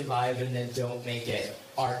to survive and then don't make it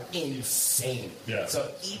are insane. Yeah. So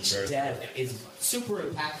each death is super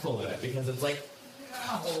impactful in it, because it's like,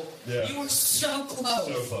 wow, you were so close.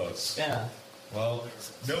 So close. Yeah. Well,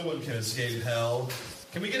 no one can escape hell.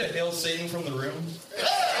 Can we get a hail Satan from the room?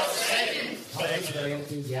 Hail Satan! Thank you. Very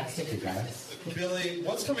enthusiastic, you guys. Billy,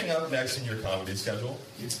 what's coming up next in your comedy schedule?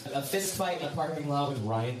 A fist fight in a parking lot with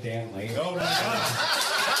Ryan Danley. Oh my God!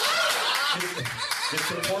 It's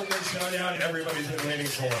the important showdown everybody's been waiting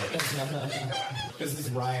for. This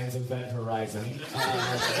is Ryan's Event Horizon.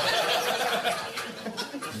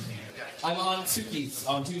 I'm on Suki's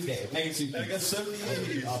on Tuesday. Mega Suki's. Mega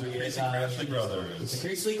Suki's. I'll be Crazy Crashly Brothers. The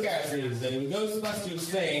Crazy Crashly, the Ghostbusters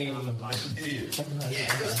fame.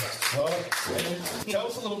 Well, tell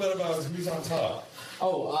us a little bit about who's on top.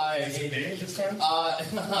 Oh, Is it me this time?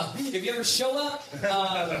 if you ever show up,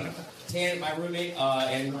 Tan, my roommate,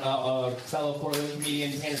 and fellow Portland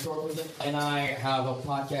comedian Tanner Torkelson, and I have a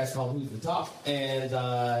podcast called Who's the Top, and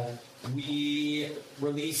we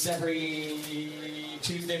release every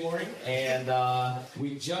Tuesday morning, and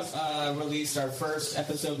we just released our first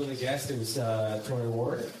episode with a guest. It was Tori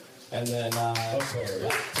Ward, and then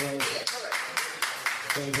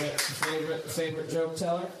favorite joke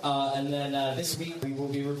teller, and then this week we will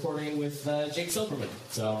be recording with Jake Silverman.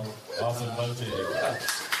 So awesome, love Jake.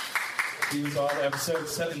 He was on episode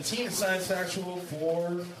 17 of Science Factual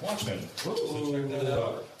for Watchmen.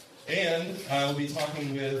 And I'll be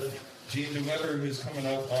talking with Gene DeWeber, who's coming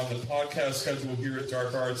up on the podcast schedule here at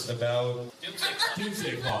Dark Arts about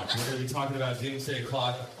Doomsday Clock. We're going to be talking about Doomsday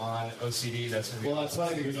Clock on OCD. That's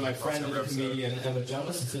funny because my friend and comedian Emma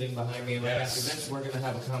Jonas is sitting behind me, and right after this, we're going to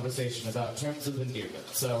have a conversation about terms of endearment.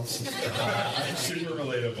 So, super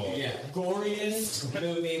relatable. Yeah, goriest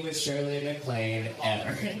movie with Shirley MacLaine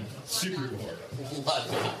ever. Super gore. Love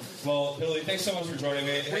it. Well, Billy, thanks so much for joining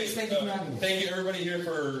me. Thank you for having me. Thank you, everybody here,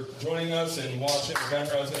 for joining us and watching Event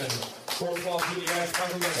Horizon and Wall PDX.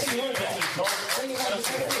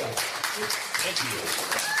 Thank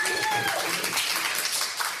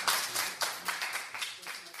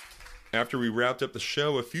you. After we wrapped up the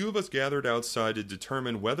show, a few of us gathered outside to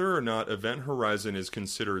determine whether or not Event Horizon is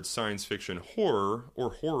considered science fiction horror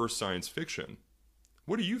or horror science fiction.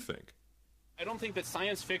 What do you think? I don't think that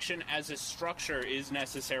science fiction as a structure is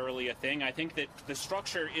necessarily a thing. I think that the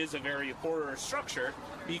structure is a very horror structure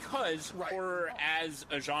because horror as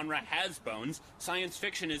a genre has bones. Science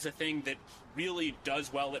fiction is a thing that really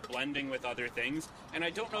does well at blending with other things, and I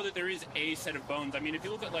don't know that there is a set of bones. I mean, if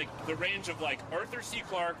you look at like the range of like Arthur C.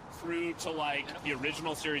 Clarke through to like the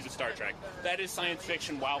original series of Star Trek, that is science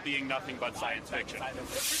fiction while being nothing but science fiction. But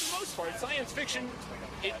for the most part, science fiction,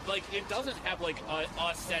 it doesn't have like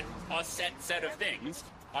a set of things.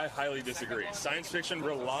 I highly disagree. Science fiction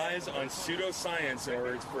relies on pseudoscience in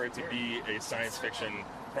order for it to be a science fiction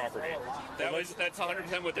property. That's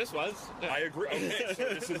 100% what this was. I agree.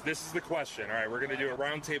 Okay, so this is the question. All right, we're going to do a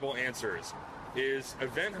roundtable answers. Is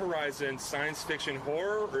Event Horizon science fiction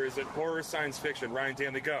horror, or is it horror science fiction? Ryan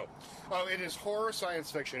Danley, go. Oh, it is horror science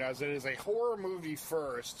fiction, as it is a horror movie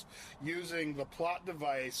first, using the plot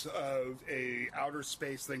device of a outer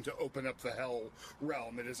space thing to open up the hell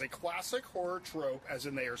realm. It is a classic horror trope, as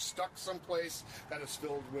in they are stuck someplace that is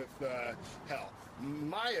filled with hell.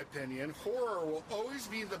 My opinion, horror will always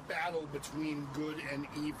be the battle between good and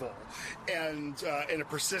evil, and a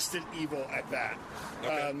persistent evil at that.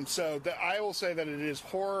 Okay. I will say that it is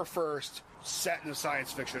horror first, set in a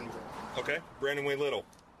science fiction world. Okay, Brandon Way Little.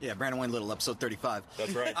 Yeah, Brandon Wayne Little, episode 35.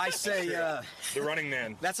 That's right. I say, The Running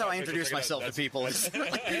Man. that's how I introduce myself to people. Is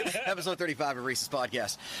episode 35 of Reese's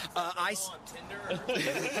podcast.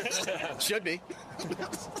 Should be.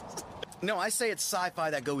 No, I say it's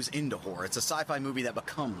sci-fi that goes into horror. It's a sci-fi movie that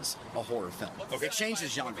becomes a horror film. Okay. It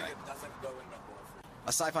changes genre. A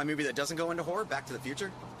sci-fi movie that doesn't go into horror? Back to the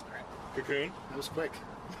Future? Cocoon. That was quick.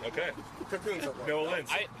 Okay. Noah Lynch.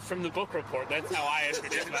 From the book report, that's how I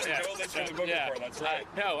introduced myself. Noah Lynch from the book report, that's right.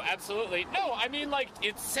 No, absolutely. No, I mean, like,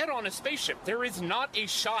 it's set on a spaceship. There is not a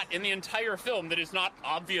shot in the entire film that is not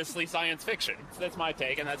obviously science fiction. So that's my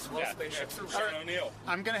take, and that's Sharon O'Neill.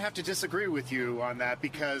 I'm going to have to disagree with you on that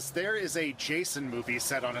because there is a Jason movie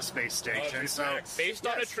set on a space station. Jason X. based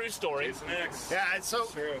on a true story. Jason X. Yeah, so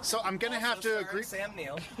True. I'm going to have to agree. Sam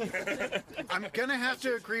Neill. I'm going to have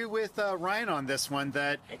to agree with Ryan on this one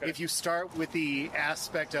that if you start with the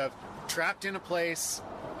aspect of trapped in a place,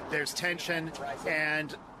 there's tension,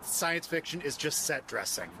 and science fiction is just set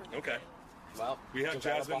dressing. Okay. Well, We have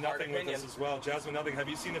Jasmine Nothing with us as well. Jasmine Nothing, have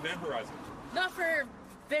you seen Event Horizon? Not for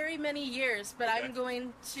very many years, but Okay. I'm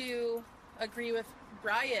going to agree with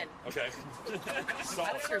Brian. Okay.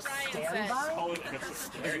 Solid, Whatever Brian says.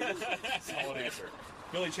 solid answer.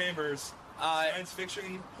 Billy Chambers, science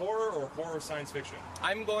fiction horror or horror science fiction?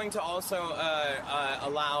 I'm going to also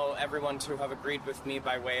allow everyone to have agreed with me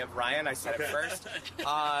by way of Ryan. I said it first.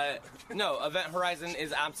 No, Event Horizon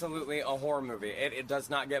is absolutely a horror movie. It does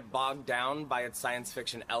not get bogged down by its science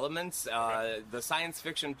fiction elements. The science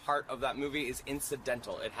fiction part of that movie is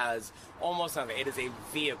incidental. It has almost nothing. It is a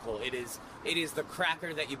vehicle. It is the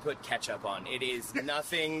cracker that you put ketchup on. It is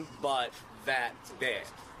nothing but that big.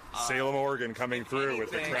 Salem, Oregon, coming through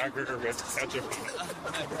with the cracker with ketchup.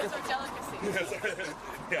 It's a delicacy.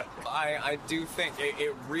 Yeah. I do think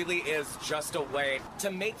it really is just a way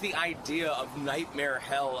to make the idea of nightmare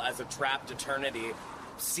hell as a trapped eternity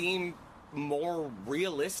seem more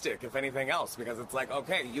realistic, if anything else, because it's like,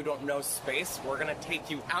 okay, you don't know space, we're going to take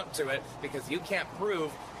you out to it because you can't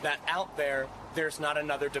prove that out there's not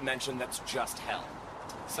another dimension that's just hell.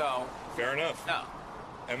 So, Fair enough. no.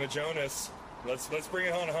 Emma Jonas, let's bring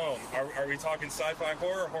it on home. Are we talking sci-fi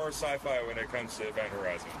horror or horror sci-fi when it comes to Event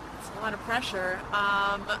Horizon? It's a lot of pressure.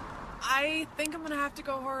 I think I'm going to have to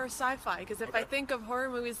go horror sci-fi, because if I think of horror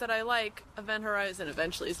movies that I like, Event Horizon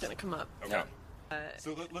eventually is going to come up. Okay.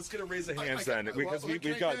 So let's get a raise of hands then, because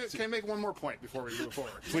we've got. Can I make one more point before we move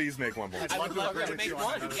forward? Please make one more. I would love to make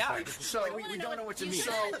one, yeah. So We don't know what you mean.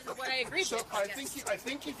 What I agree So with. I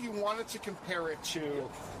think if you wanted to compare it to,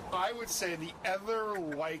 I would say the other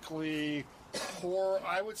likely horror,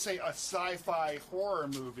 I would say a sci-fi horror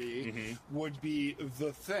movie would be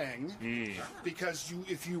The Thing, because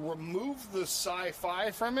if you remove the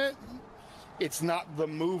sci-fi from it, it's not the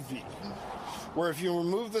movie. Where if you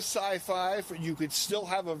remove the sci-fi, you could still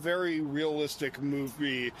have a very realistic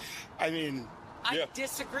movie. I mean, I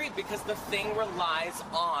disagree because The Thing relies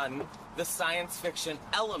on the science fiction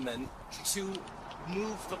element to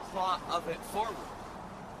move the plot of it forward.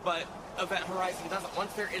 But Event Horizon doesn't.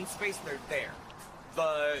 Once they're in space, they're there.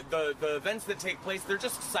 The events that take place, they're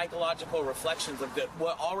just psychological reflections of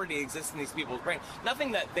what already exists in these people's brain.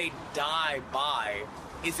 Nothing that they die by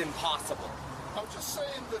is impossible. I'm just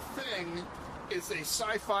saying The Thing is a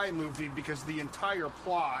sci-fi movie because the entire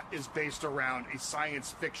plot is based around a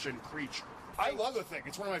science fiction creature. I love The Thing.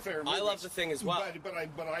 It's one of my favorite movies. I love The Thing as well.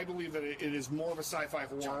 But I believe that it is more of a sci-fi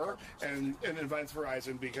horror and Event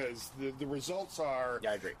Horizon because the results are...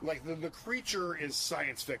 Yeah, I agree. Like, the creature is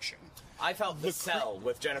science fiction. I felt The Cell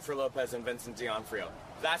with Jennifer Lopez and Vincent D'Onofrio.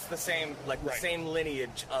 That's the same, the same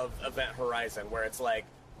lineage of Event Horizon, where it's like,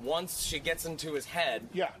 once she gets into his head,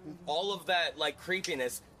 all of that,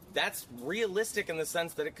 creepiness... That's realistic in the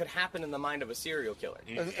sense that it could happen in the mind of a serial killer.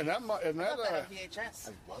 And that VHS.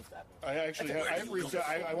 I love that movie. I actually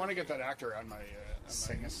I want to get that actor on my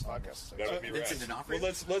podcast. That would be Vincent rad. D'Onofrio?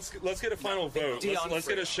 Well, let's get a final vote. Let's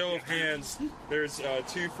get a show of hands. There's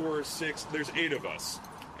 2, 4, 6. There's 8 of us.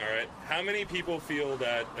 All right. How many people feel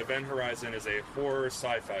that Event Horizon is a horror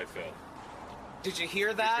sci-fi film? Did you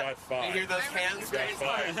hear that? We've got 5. You hear those hands? We've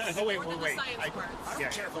got 5. Oh wait. I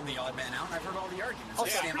don't care if I'm the odd man out. I've heard all the arguments. Oh, I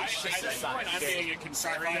stand by shit. I'm being a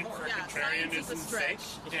contrarian. Contrarian is a stretch.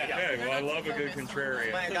 Yeah, well, I love a good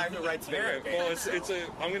contrarian. My guy who writes All video right, games. well,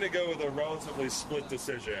 I'm going to go with a relatively split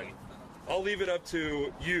decision. I'll leave it up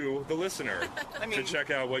to you, the listener, to check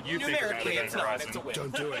out what you think about numerically, Event it's not. Horizon. It's a win.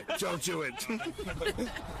 Don't do it. Don't do it.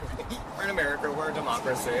 We're in America. We're a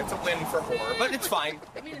democracy. It's a win for horror, but it's fine.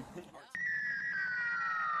 I mean,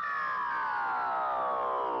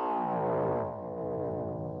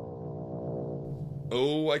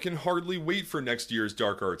 Oh, I can hardly wait for next year's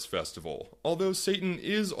Dark Arts Festival, although Satan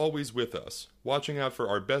is always with us, watching out for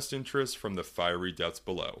our best interests from the fiery depths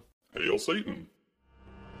below. Hail Satan!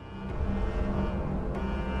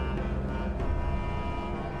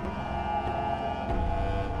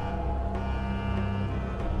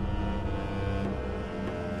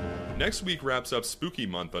 Next week wraps up Spooky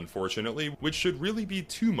Month, unfortunately, which should really be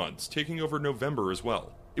 2 months, taking over November as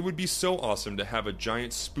well. It would be so awesome to have a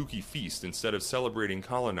giant spooky feast instead of celebrating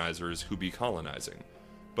colonizers who be colonizing.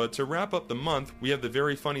 But to wrap up the month, we have the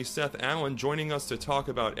very funny Seth Allen joining us to talk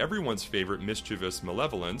about everyone's favorite mischievous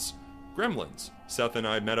malevolence, Gremlins. Seth and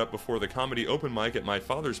I met up before the comedy open mic at my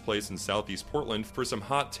father's place in southeast Portland for some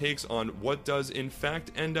hot takes on what does in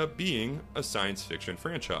fact end up being a science fiction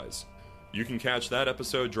franchise. You can catch that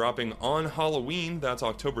episode dropping on Halloween, that's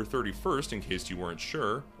October 31st in case you weren't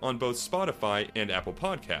sure, on both Spotify and Apple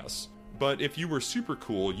Podcasts. But if you were super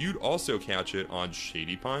cool, you'd also catch it on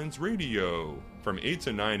Shady Pines Radio from 8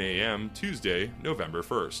 to 9 a.m. Tuesday, November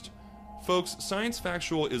 1st. Folks, Science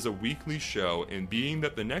Factual is a weekly show, and being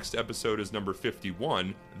that the next episode is number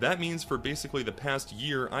 51, that means for basically the past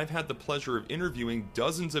year, I've had the pleasure of interviewing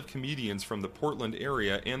dozens of comedians from the Portland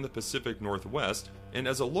area and the Pacific Northwest, and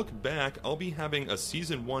as a look back, I'll be having a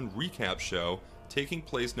Season 1 recap show taking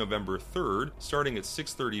place November 3rd, starting at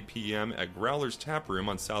 6:30 p.m. at Growler's Tap Room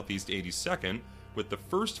on Southeast 82nd, with the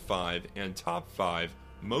first 5 and top 5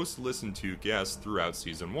 most listened to guests throughout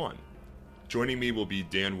Season 1. Joining me will be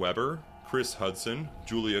Dan Weber, Chris Hudson,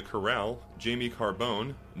 Julia Corral, Jamie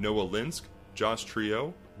Carbone, Noah Linsk, Josh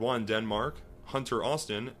Trio, Juan Denmark, Hunter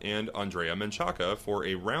Austin, and Andrea Menchaca for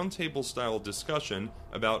a roundtable-style discussion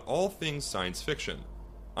about all things science fiction.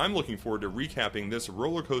 I'm looking forward to recapping this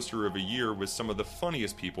roller coaster of a year with some of the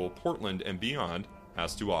funniest people Portland and beyond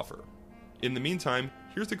has to offer. In the meantime,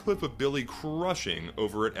 here's a clip of Billy crushing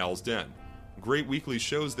over at Al's Den. Great weekly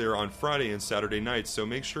shows there on Friday and Saturday nights, so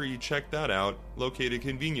make sure you check that out, located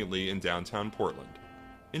conveniently in downtown Portland.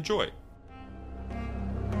 Enjoy!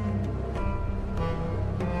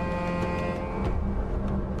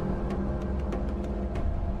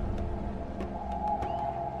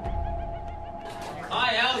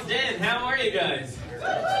 Hi, Al's Den. How are you guys?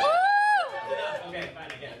 Okay,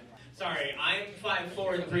 fine again. Sorry, I'm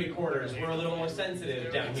 5'4" 3/4. We're a little more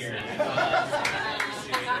sensitive down here.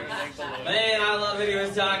 Man, I love that he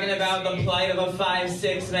was talking about the plight of a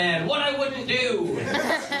 5'6" man. What I wouldn't do!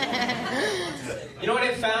 You know what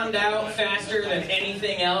I found out faster than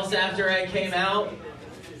anything else after I came out?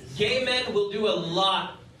 Gay men will do a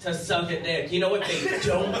lot to suck a dick. You know what they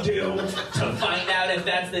don't do to find out if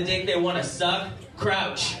that's the dick they want to suck?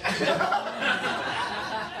 Crouch.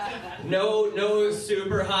 No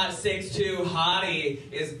super hot 6'2" hottie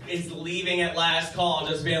is leaving at last call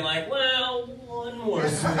just being like, well, one more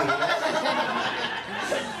sweet.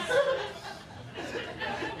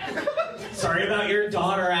 Sorry about your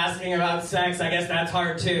daughter asking about sex. I guess that's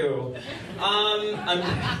hard too. I'm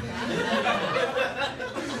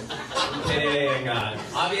kidding.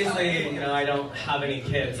 Obviously, I don't have any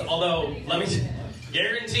kids. Although, let me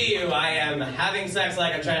guarantee you, I am having sex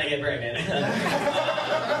like I'm trying to get pregnant.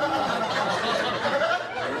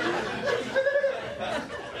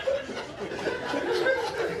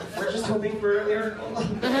 We're just hoping for a miracle.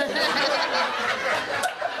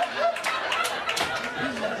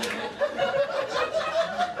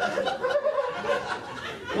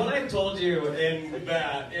 What I've told you in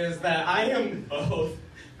that is that I am both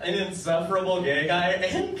an insufferable gay guy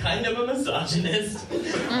and kind of a misogynist.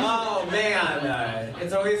 Oh man,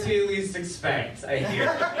 it's always who you least expect, I hear.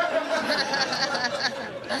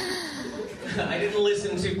 I didn't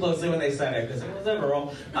listen too closely when they said it because it was a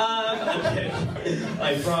girl. Okay.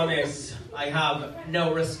 I promise I have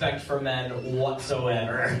no respect for men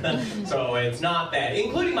whatsoever. So it's not bad,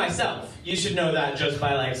 including myself. You should know that just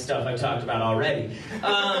by stuff I've talked about already.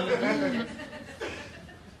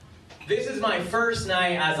 This is my first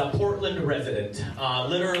night as a Portland resident.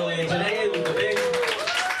 Literally, today was the big...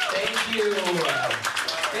 Thank you.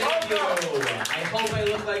 Thank you. I hope I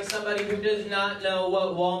look like somebody who does not know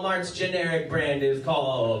what Walmart's generic brand is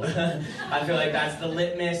called. I feel like that's the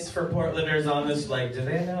litmus for Portlanders on this. Do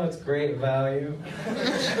they know it's great value?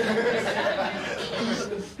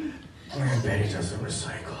 I bet he doesn't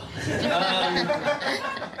recycle.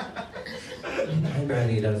 I bet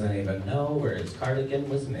he doesn't even know where his cardigan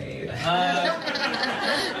was made.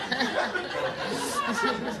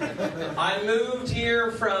 I moved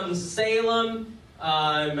here from Salem.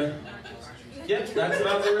 Yep, that's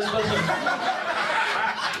about the response.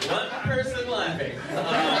 One person laughing.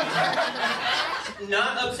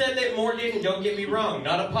 Not upset that more didn't, don't get me wrong.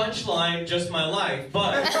 Not a punchline, just my life,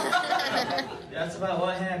 but that's about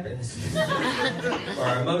what happens. For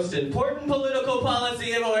our most important political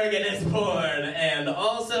policy in Oregon is porn, and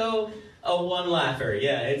also a one-laugher.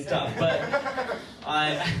 Yeah, it's tough, but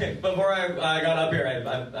before I got up here,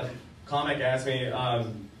 a comic asked me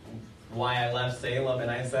why I left Salem,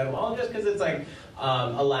 and I said, well, just because it's like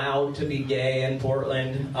allowed to be gay in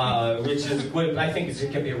Portland, which is, I think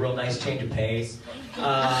it can be a real nice change of pace.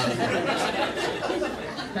 And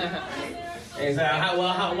he said,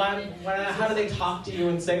 how do they talk to you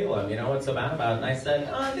in Salem? You know, what's so bad about it? And I said,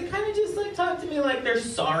 they kind of just like talk to me like they're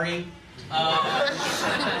sorry.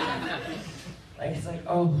 Like it's like,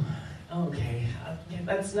 oh, okay, yeah,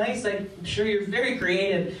 that's nice. I'm sure you're very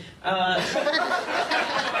creative. Do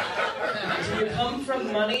you come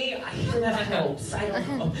from money? I hear that helps. I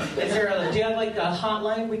don't know. Do you have like a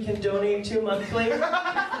hotline we can donate to monthly?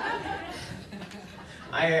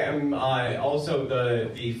 I am also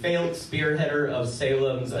the failed spearheader of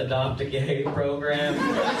Salem's Adopt a Gay program.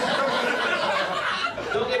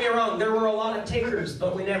 Don't get me wrong, there were a lot of takers,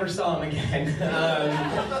 but we never saw them again.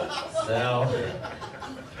 So,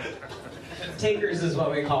 takers is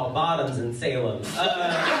what we call bottoms in Salem.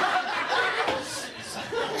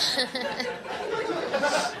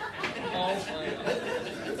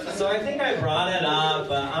 So I think I brought it up,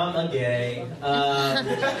 but I'm a gay. I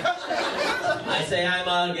say I'm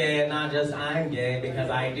a gay and not just I'm gay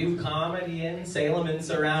because I do comedy in Salem and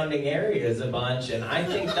surrounding areas a bunch, and I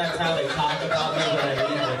think that's how they talk about me when I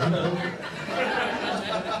leave the room.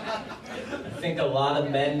 I think a lot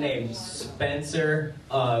of men named Spencer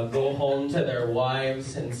go home to their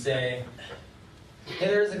wives and say, hey,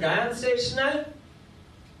 there's a guy on stage tonight.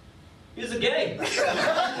 He's a gay.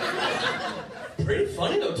 Pretty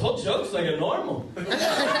funny though, told jokes like a normal.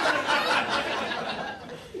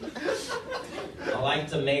 I like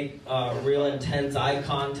to make real intense eye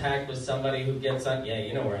contact with somebody who gets on. Yeah,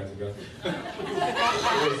 you know where I have to go.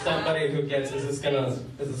 With somebody who gets. Is this gonna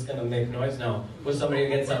make noise? No. With somebody who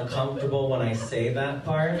gets uncomfortable when I say that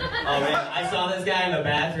part. Oh man, I saw this guy in the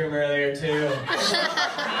bathroom earlier too.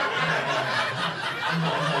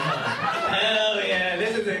 Hell yeah,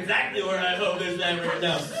 this is exactly where I hope this never.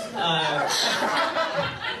 No.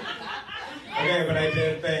 Okay, but I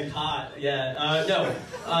did think hot. Yeah. No.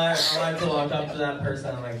 I like to walk up to that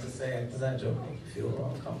person. I like to say, does that joke make you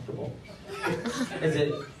feel uncomfortable? Is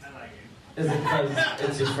it because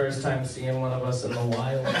it's your first time seeing one of us in the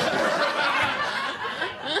wild?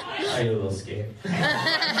 Are you a little scared?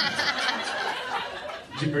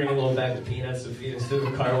 Did you bring a little bag of peanuts to feed us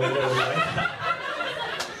through the car window?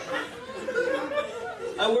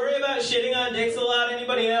 I worry about shitting on dicks a lot.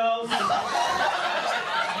 Anybody else?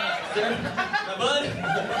 My bud?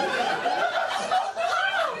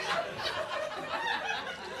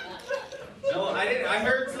 No, I didn't. I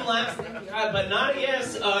heard some laughs, but not a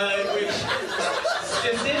yes. Which,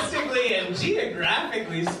 statistically and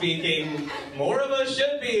geographically speaking, more of us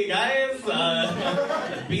should be, guys.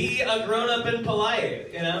 Be a grown-up and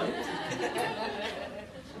polite, you know?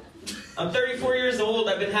 I'm 34 years old.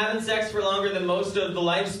 I've been having sex for longer than most of the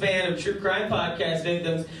lifespan of true crime podcast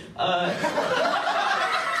victims.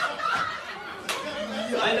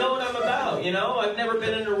 I know what I'm about, you know? I've never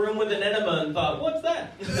been in a room with an enema and thought, what's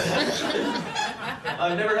that?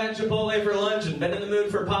 I've never had Chipotle for lunch and been in the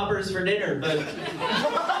mood for poppers for dinner, but...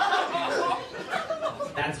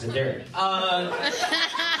 That's the dirt. I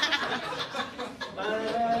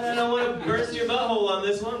don't want to burst your butthole on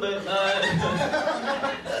this one, but,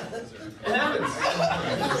 it happens.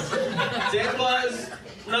 Santa Claus,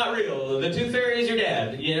 not real. The tooth fairy is your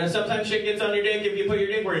dad. You know, sometimes shit gets on your dick if you put your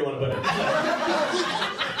dick where you want to put it.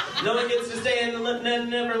 No one gets to stay in the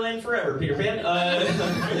Neverland forever, Peter Pan.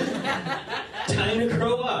 Time to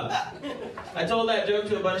grow up. I told that joke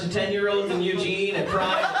to a bunch of 10-year-olds in Eugene at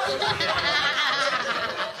Pride.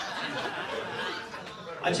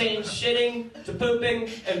 I changed shitting to pooping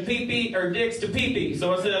and pee-pee, or dicks to pee-pee.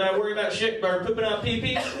 So I said I worry about shit or pooping out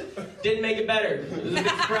pee-pee. Didn't make it better. It was a big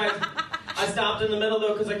surprise. I stopped in the middle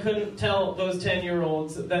though because I couldn't tell those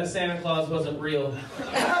 10-year-olds that Santa Claus wasn't real.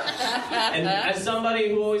 And as somebody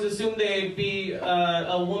who always assumed they'd be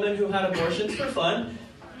a woman who had abortions for fun,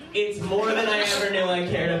 it's more than I ever knew I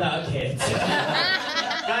cared about kids.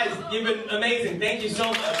 Guys, you've been amazing. Thank you so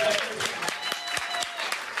much.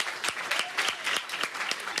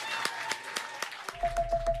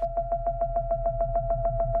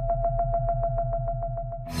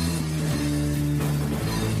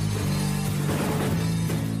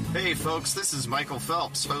 Hey, Hey folks, this is Michael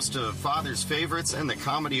Phelps, host of Father's Favorites and the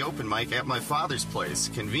Comedy Open Mic at my father's place,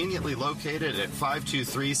 conveniently located at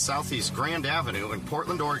 523 Southeast Grand Avenue in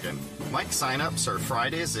Portland, Oregon. Mic signups are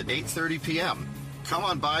Fridays at 8:30 p.m. Come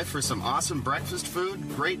on by for some awesome breakfast food,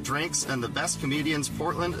 great drinks, and the best comedians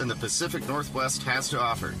Portland and the Pacific Northwest has to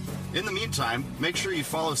offer. In the meantime, make sure you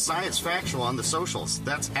follow Science Factual on the socials.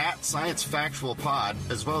 That's at Science Factual Pod,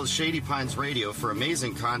 as well as Shady Pines Radio for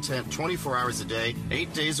amazing content 24 hours a day,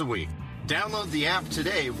 8 days a week. Download the app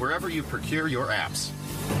today wherever you procure your apps.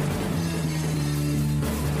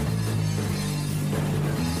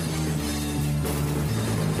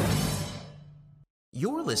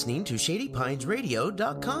 You're listening to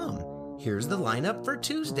ShadyPinesRadio.com. Here's the lineup for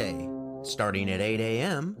Tuesday. Starting at 8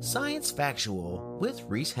 a.m., Science Factual with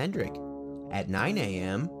Reese Hendrick. At 9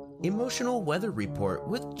 a.m., Emotional Weather Report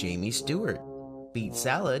with Jamie Stewart. Beet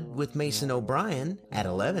Salad with Mason O'Brien at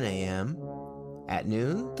 11 a.m. At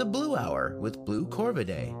noon, The Blue Hour with Blue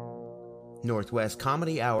Corvidae. Northwest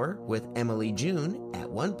Comedy Hour with Emily June at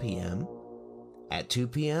 1 p.m. At 2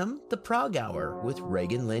 p.m., The Prague Hour with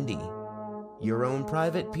Reagan Lindy. Your Own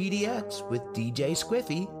Private PDX with DJ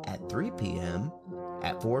Squiffy at 3 p.m.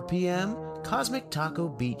 At 4 p.m., Cosmic Taco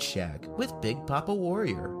Beach Shack with Big Papa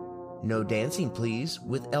Warrior. No Dancing Please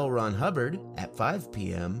with L. Ron Hubbard at 5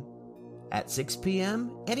 p.m. At 6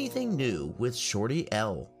 p.m., Anything New with Shorty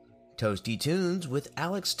L. Toasty Tunes with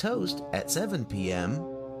Alex Toast at 7 p.m.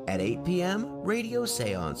 At 8 p.m., Radio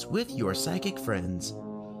Seance with Your Psychic Friends.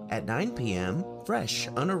 At 9 p.m., Fresh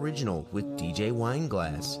Unoriginal with DJ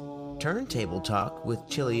Wineglass. Turntable Talk with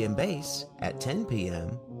Chili and Bass at 10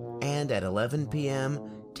 p.m. And at 11 p.m.,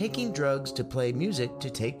 Taking Drugs to Play Music to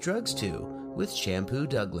Take Drugs to with Shampoo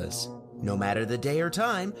Douglas. No matter the day or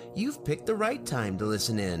time, you've picked the right time to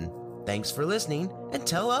listen in. Thanks for listening, and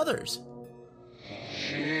tell others.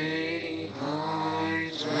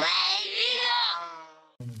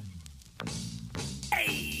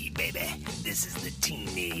 Hey, baby, this is the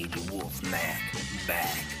Teenage Wolfman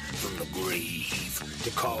back from the grave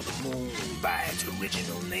to call the moon by its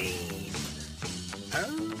original name.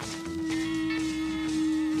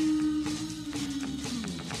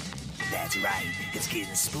 That's right, it's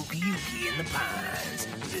getting spooky-ooky in the pines.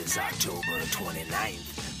 This October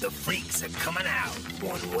 29th, the freaks are coming out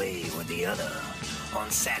one way or the other. On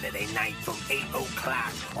Saturday night from 8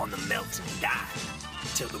 o'clock on the Melting Dot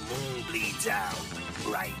till the moon bleeds out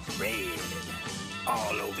bright red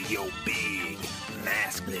all over your big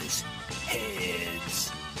maskless heads.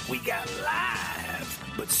 We got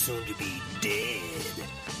live, but soon to be dead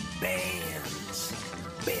bands.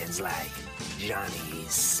 Bands like Johnny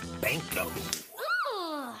Spanko.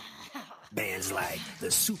 Bands like the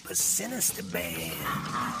Super Sinister Band.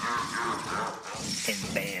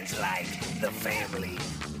 And bands like the Family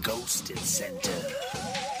Ghosted Center.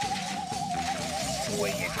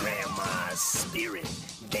 Where your grandma's spirit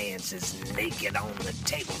dances naked on the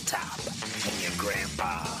tabletop and your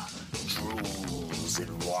grandpa drools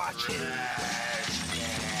and watches.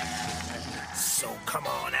 So come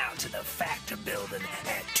on out to the Factor Building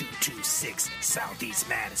at 226 Southeast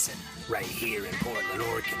Madison, right here in Portland,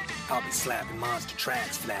 Oregon. I'll be slapping monster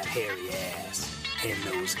tracks for that hairy ass and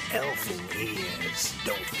those elfin ears.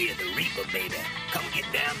 Don't fear the Reaper, baby. Come get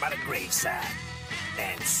down by the graveside.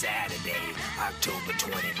 And Saturday, October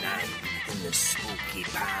 29th, in the Spooky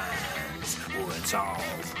Pines, where it's all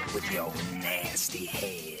with your nasty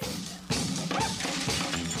head.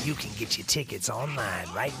 You can get your tickets online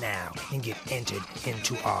right now and get entered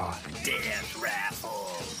into our death raffle.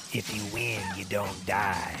 If you win, you don't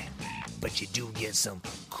die, but you do get some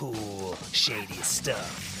cool, shady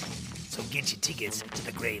stuff. So get your tickets to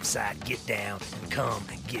the graveside, get down, and come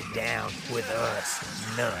get down with us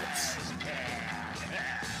nuts.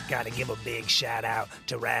 Gotta give a big shout out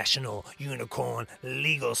to Rational Unicorn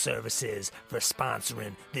Legal Services for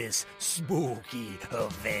sponsoring this spooky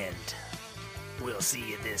event. We'll see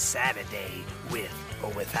you this Saturday with or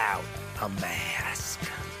without a mask.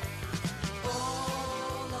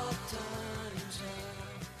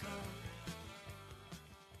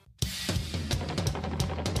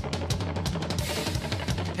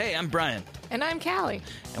 Hey, I'm Brian. And I'm Callie.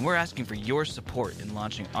 And we're asking for your support in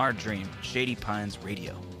launching our dream, Shady Pines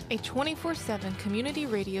Radio. A 24/7 community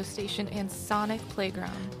radio station and sonic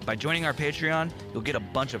playground. By joining our Patreon, you'll get a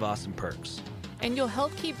bunch of awesome perks. And you'll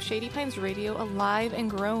help keep Shady Pines Radio alive and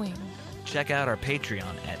growing. Check out our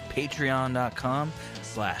Patreon at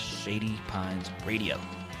patreon.com/ShadyPinesRadio.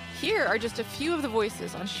 Here are just a few of the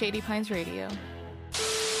voices on Shady Pines Radio.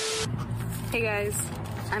 Hey guys,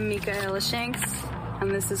 I'm Mikaela Shanks. And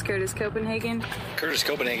this is Curtis Copenhagen. Curtis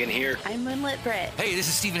Copenhagen here. I'm Moonlit Britt. Hey, this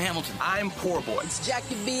is Stephen Hamilton. I'm Poor Boy. It's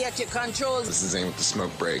Jackie B at your controls. This is Zane with the Smoke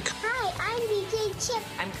Break. Hi, I'm BJ Chip.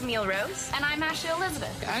 I'm Camille Rose. And I'm Ashley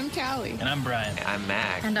Elizabeth. I'm Callie. And I'm Brian. I'm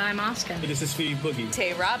Mac. And I'm Austin. This is Speedy Boogie.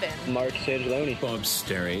 Tay Robin. Mark Sangeloni. Bob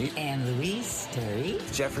Sterry. And Louise Sterry.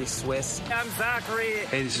 Jeffrey Swiss. I'm Zachary.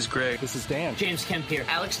 Hey, this is Greg. This is Dan. James Kemp here.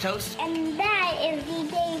 Alex Toast. And that is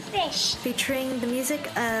DJ Fish. Featuring the music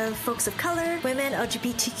of folks of color, women,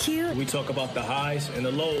 LGBTQ. We talk about the highs and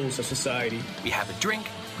the lows of society. We have a drink.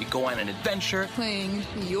 We go on an adventure. Playing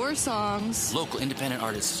your songs. Local independent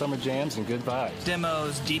artists. Summer jams and good vibes.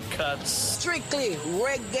 Demos, deep cuts. Strictly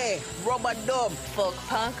reggae, rub-a-dub, Folk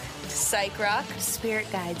punk. Psych rock. Spirit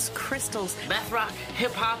guides, crystals. Math rock.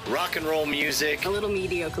 Hip hop. Rock and roll music. a little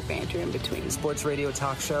mediocre banter in between. Sports radio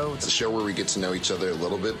talk show. It's a show where we get to know each other a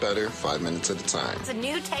little bit better, 5 minutes at a time. It's a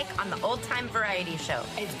new take on the old-time variety show.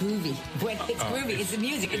 It's groovy. It's groovy. It's the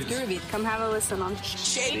music. It's groovy. Come have a listen on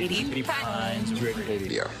Shady Pines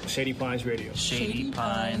Radio. Shady Pines Radio. Shady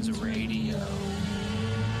Pines Radio.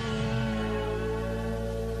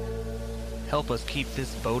 Help us keep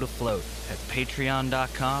this boat afloat at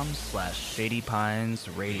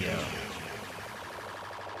patreon.com/shadypinesradio.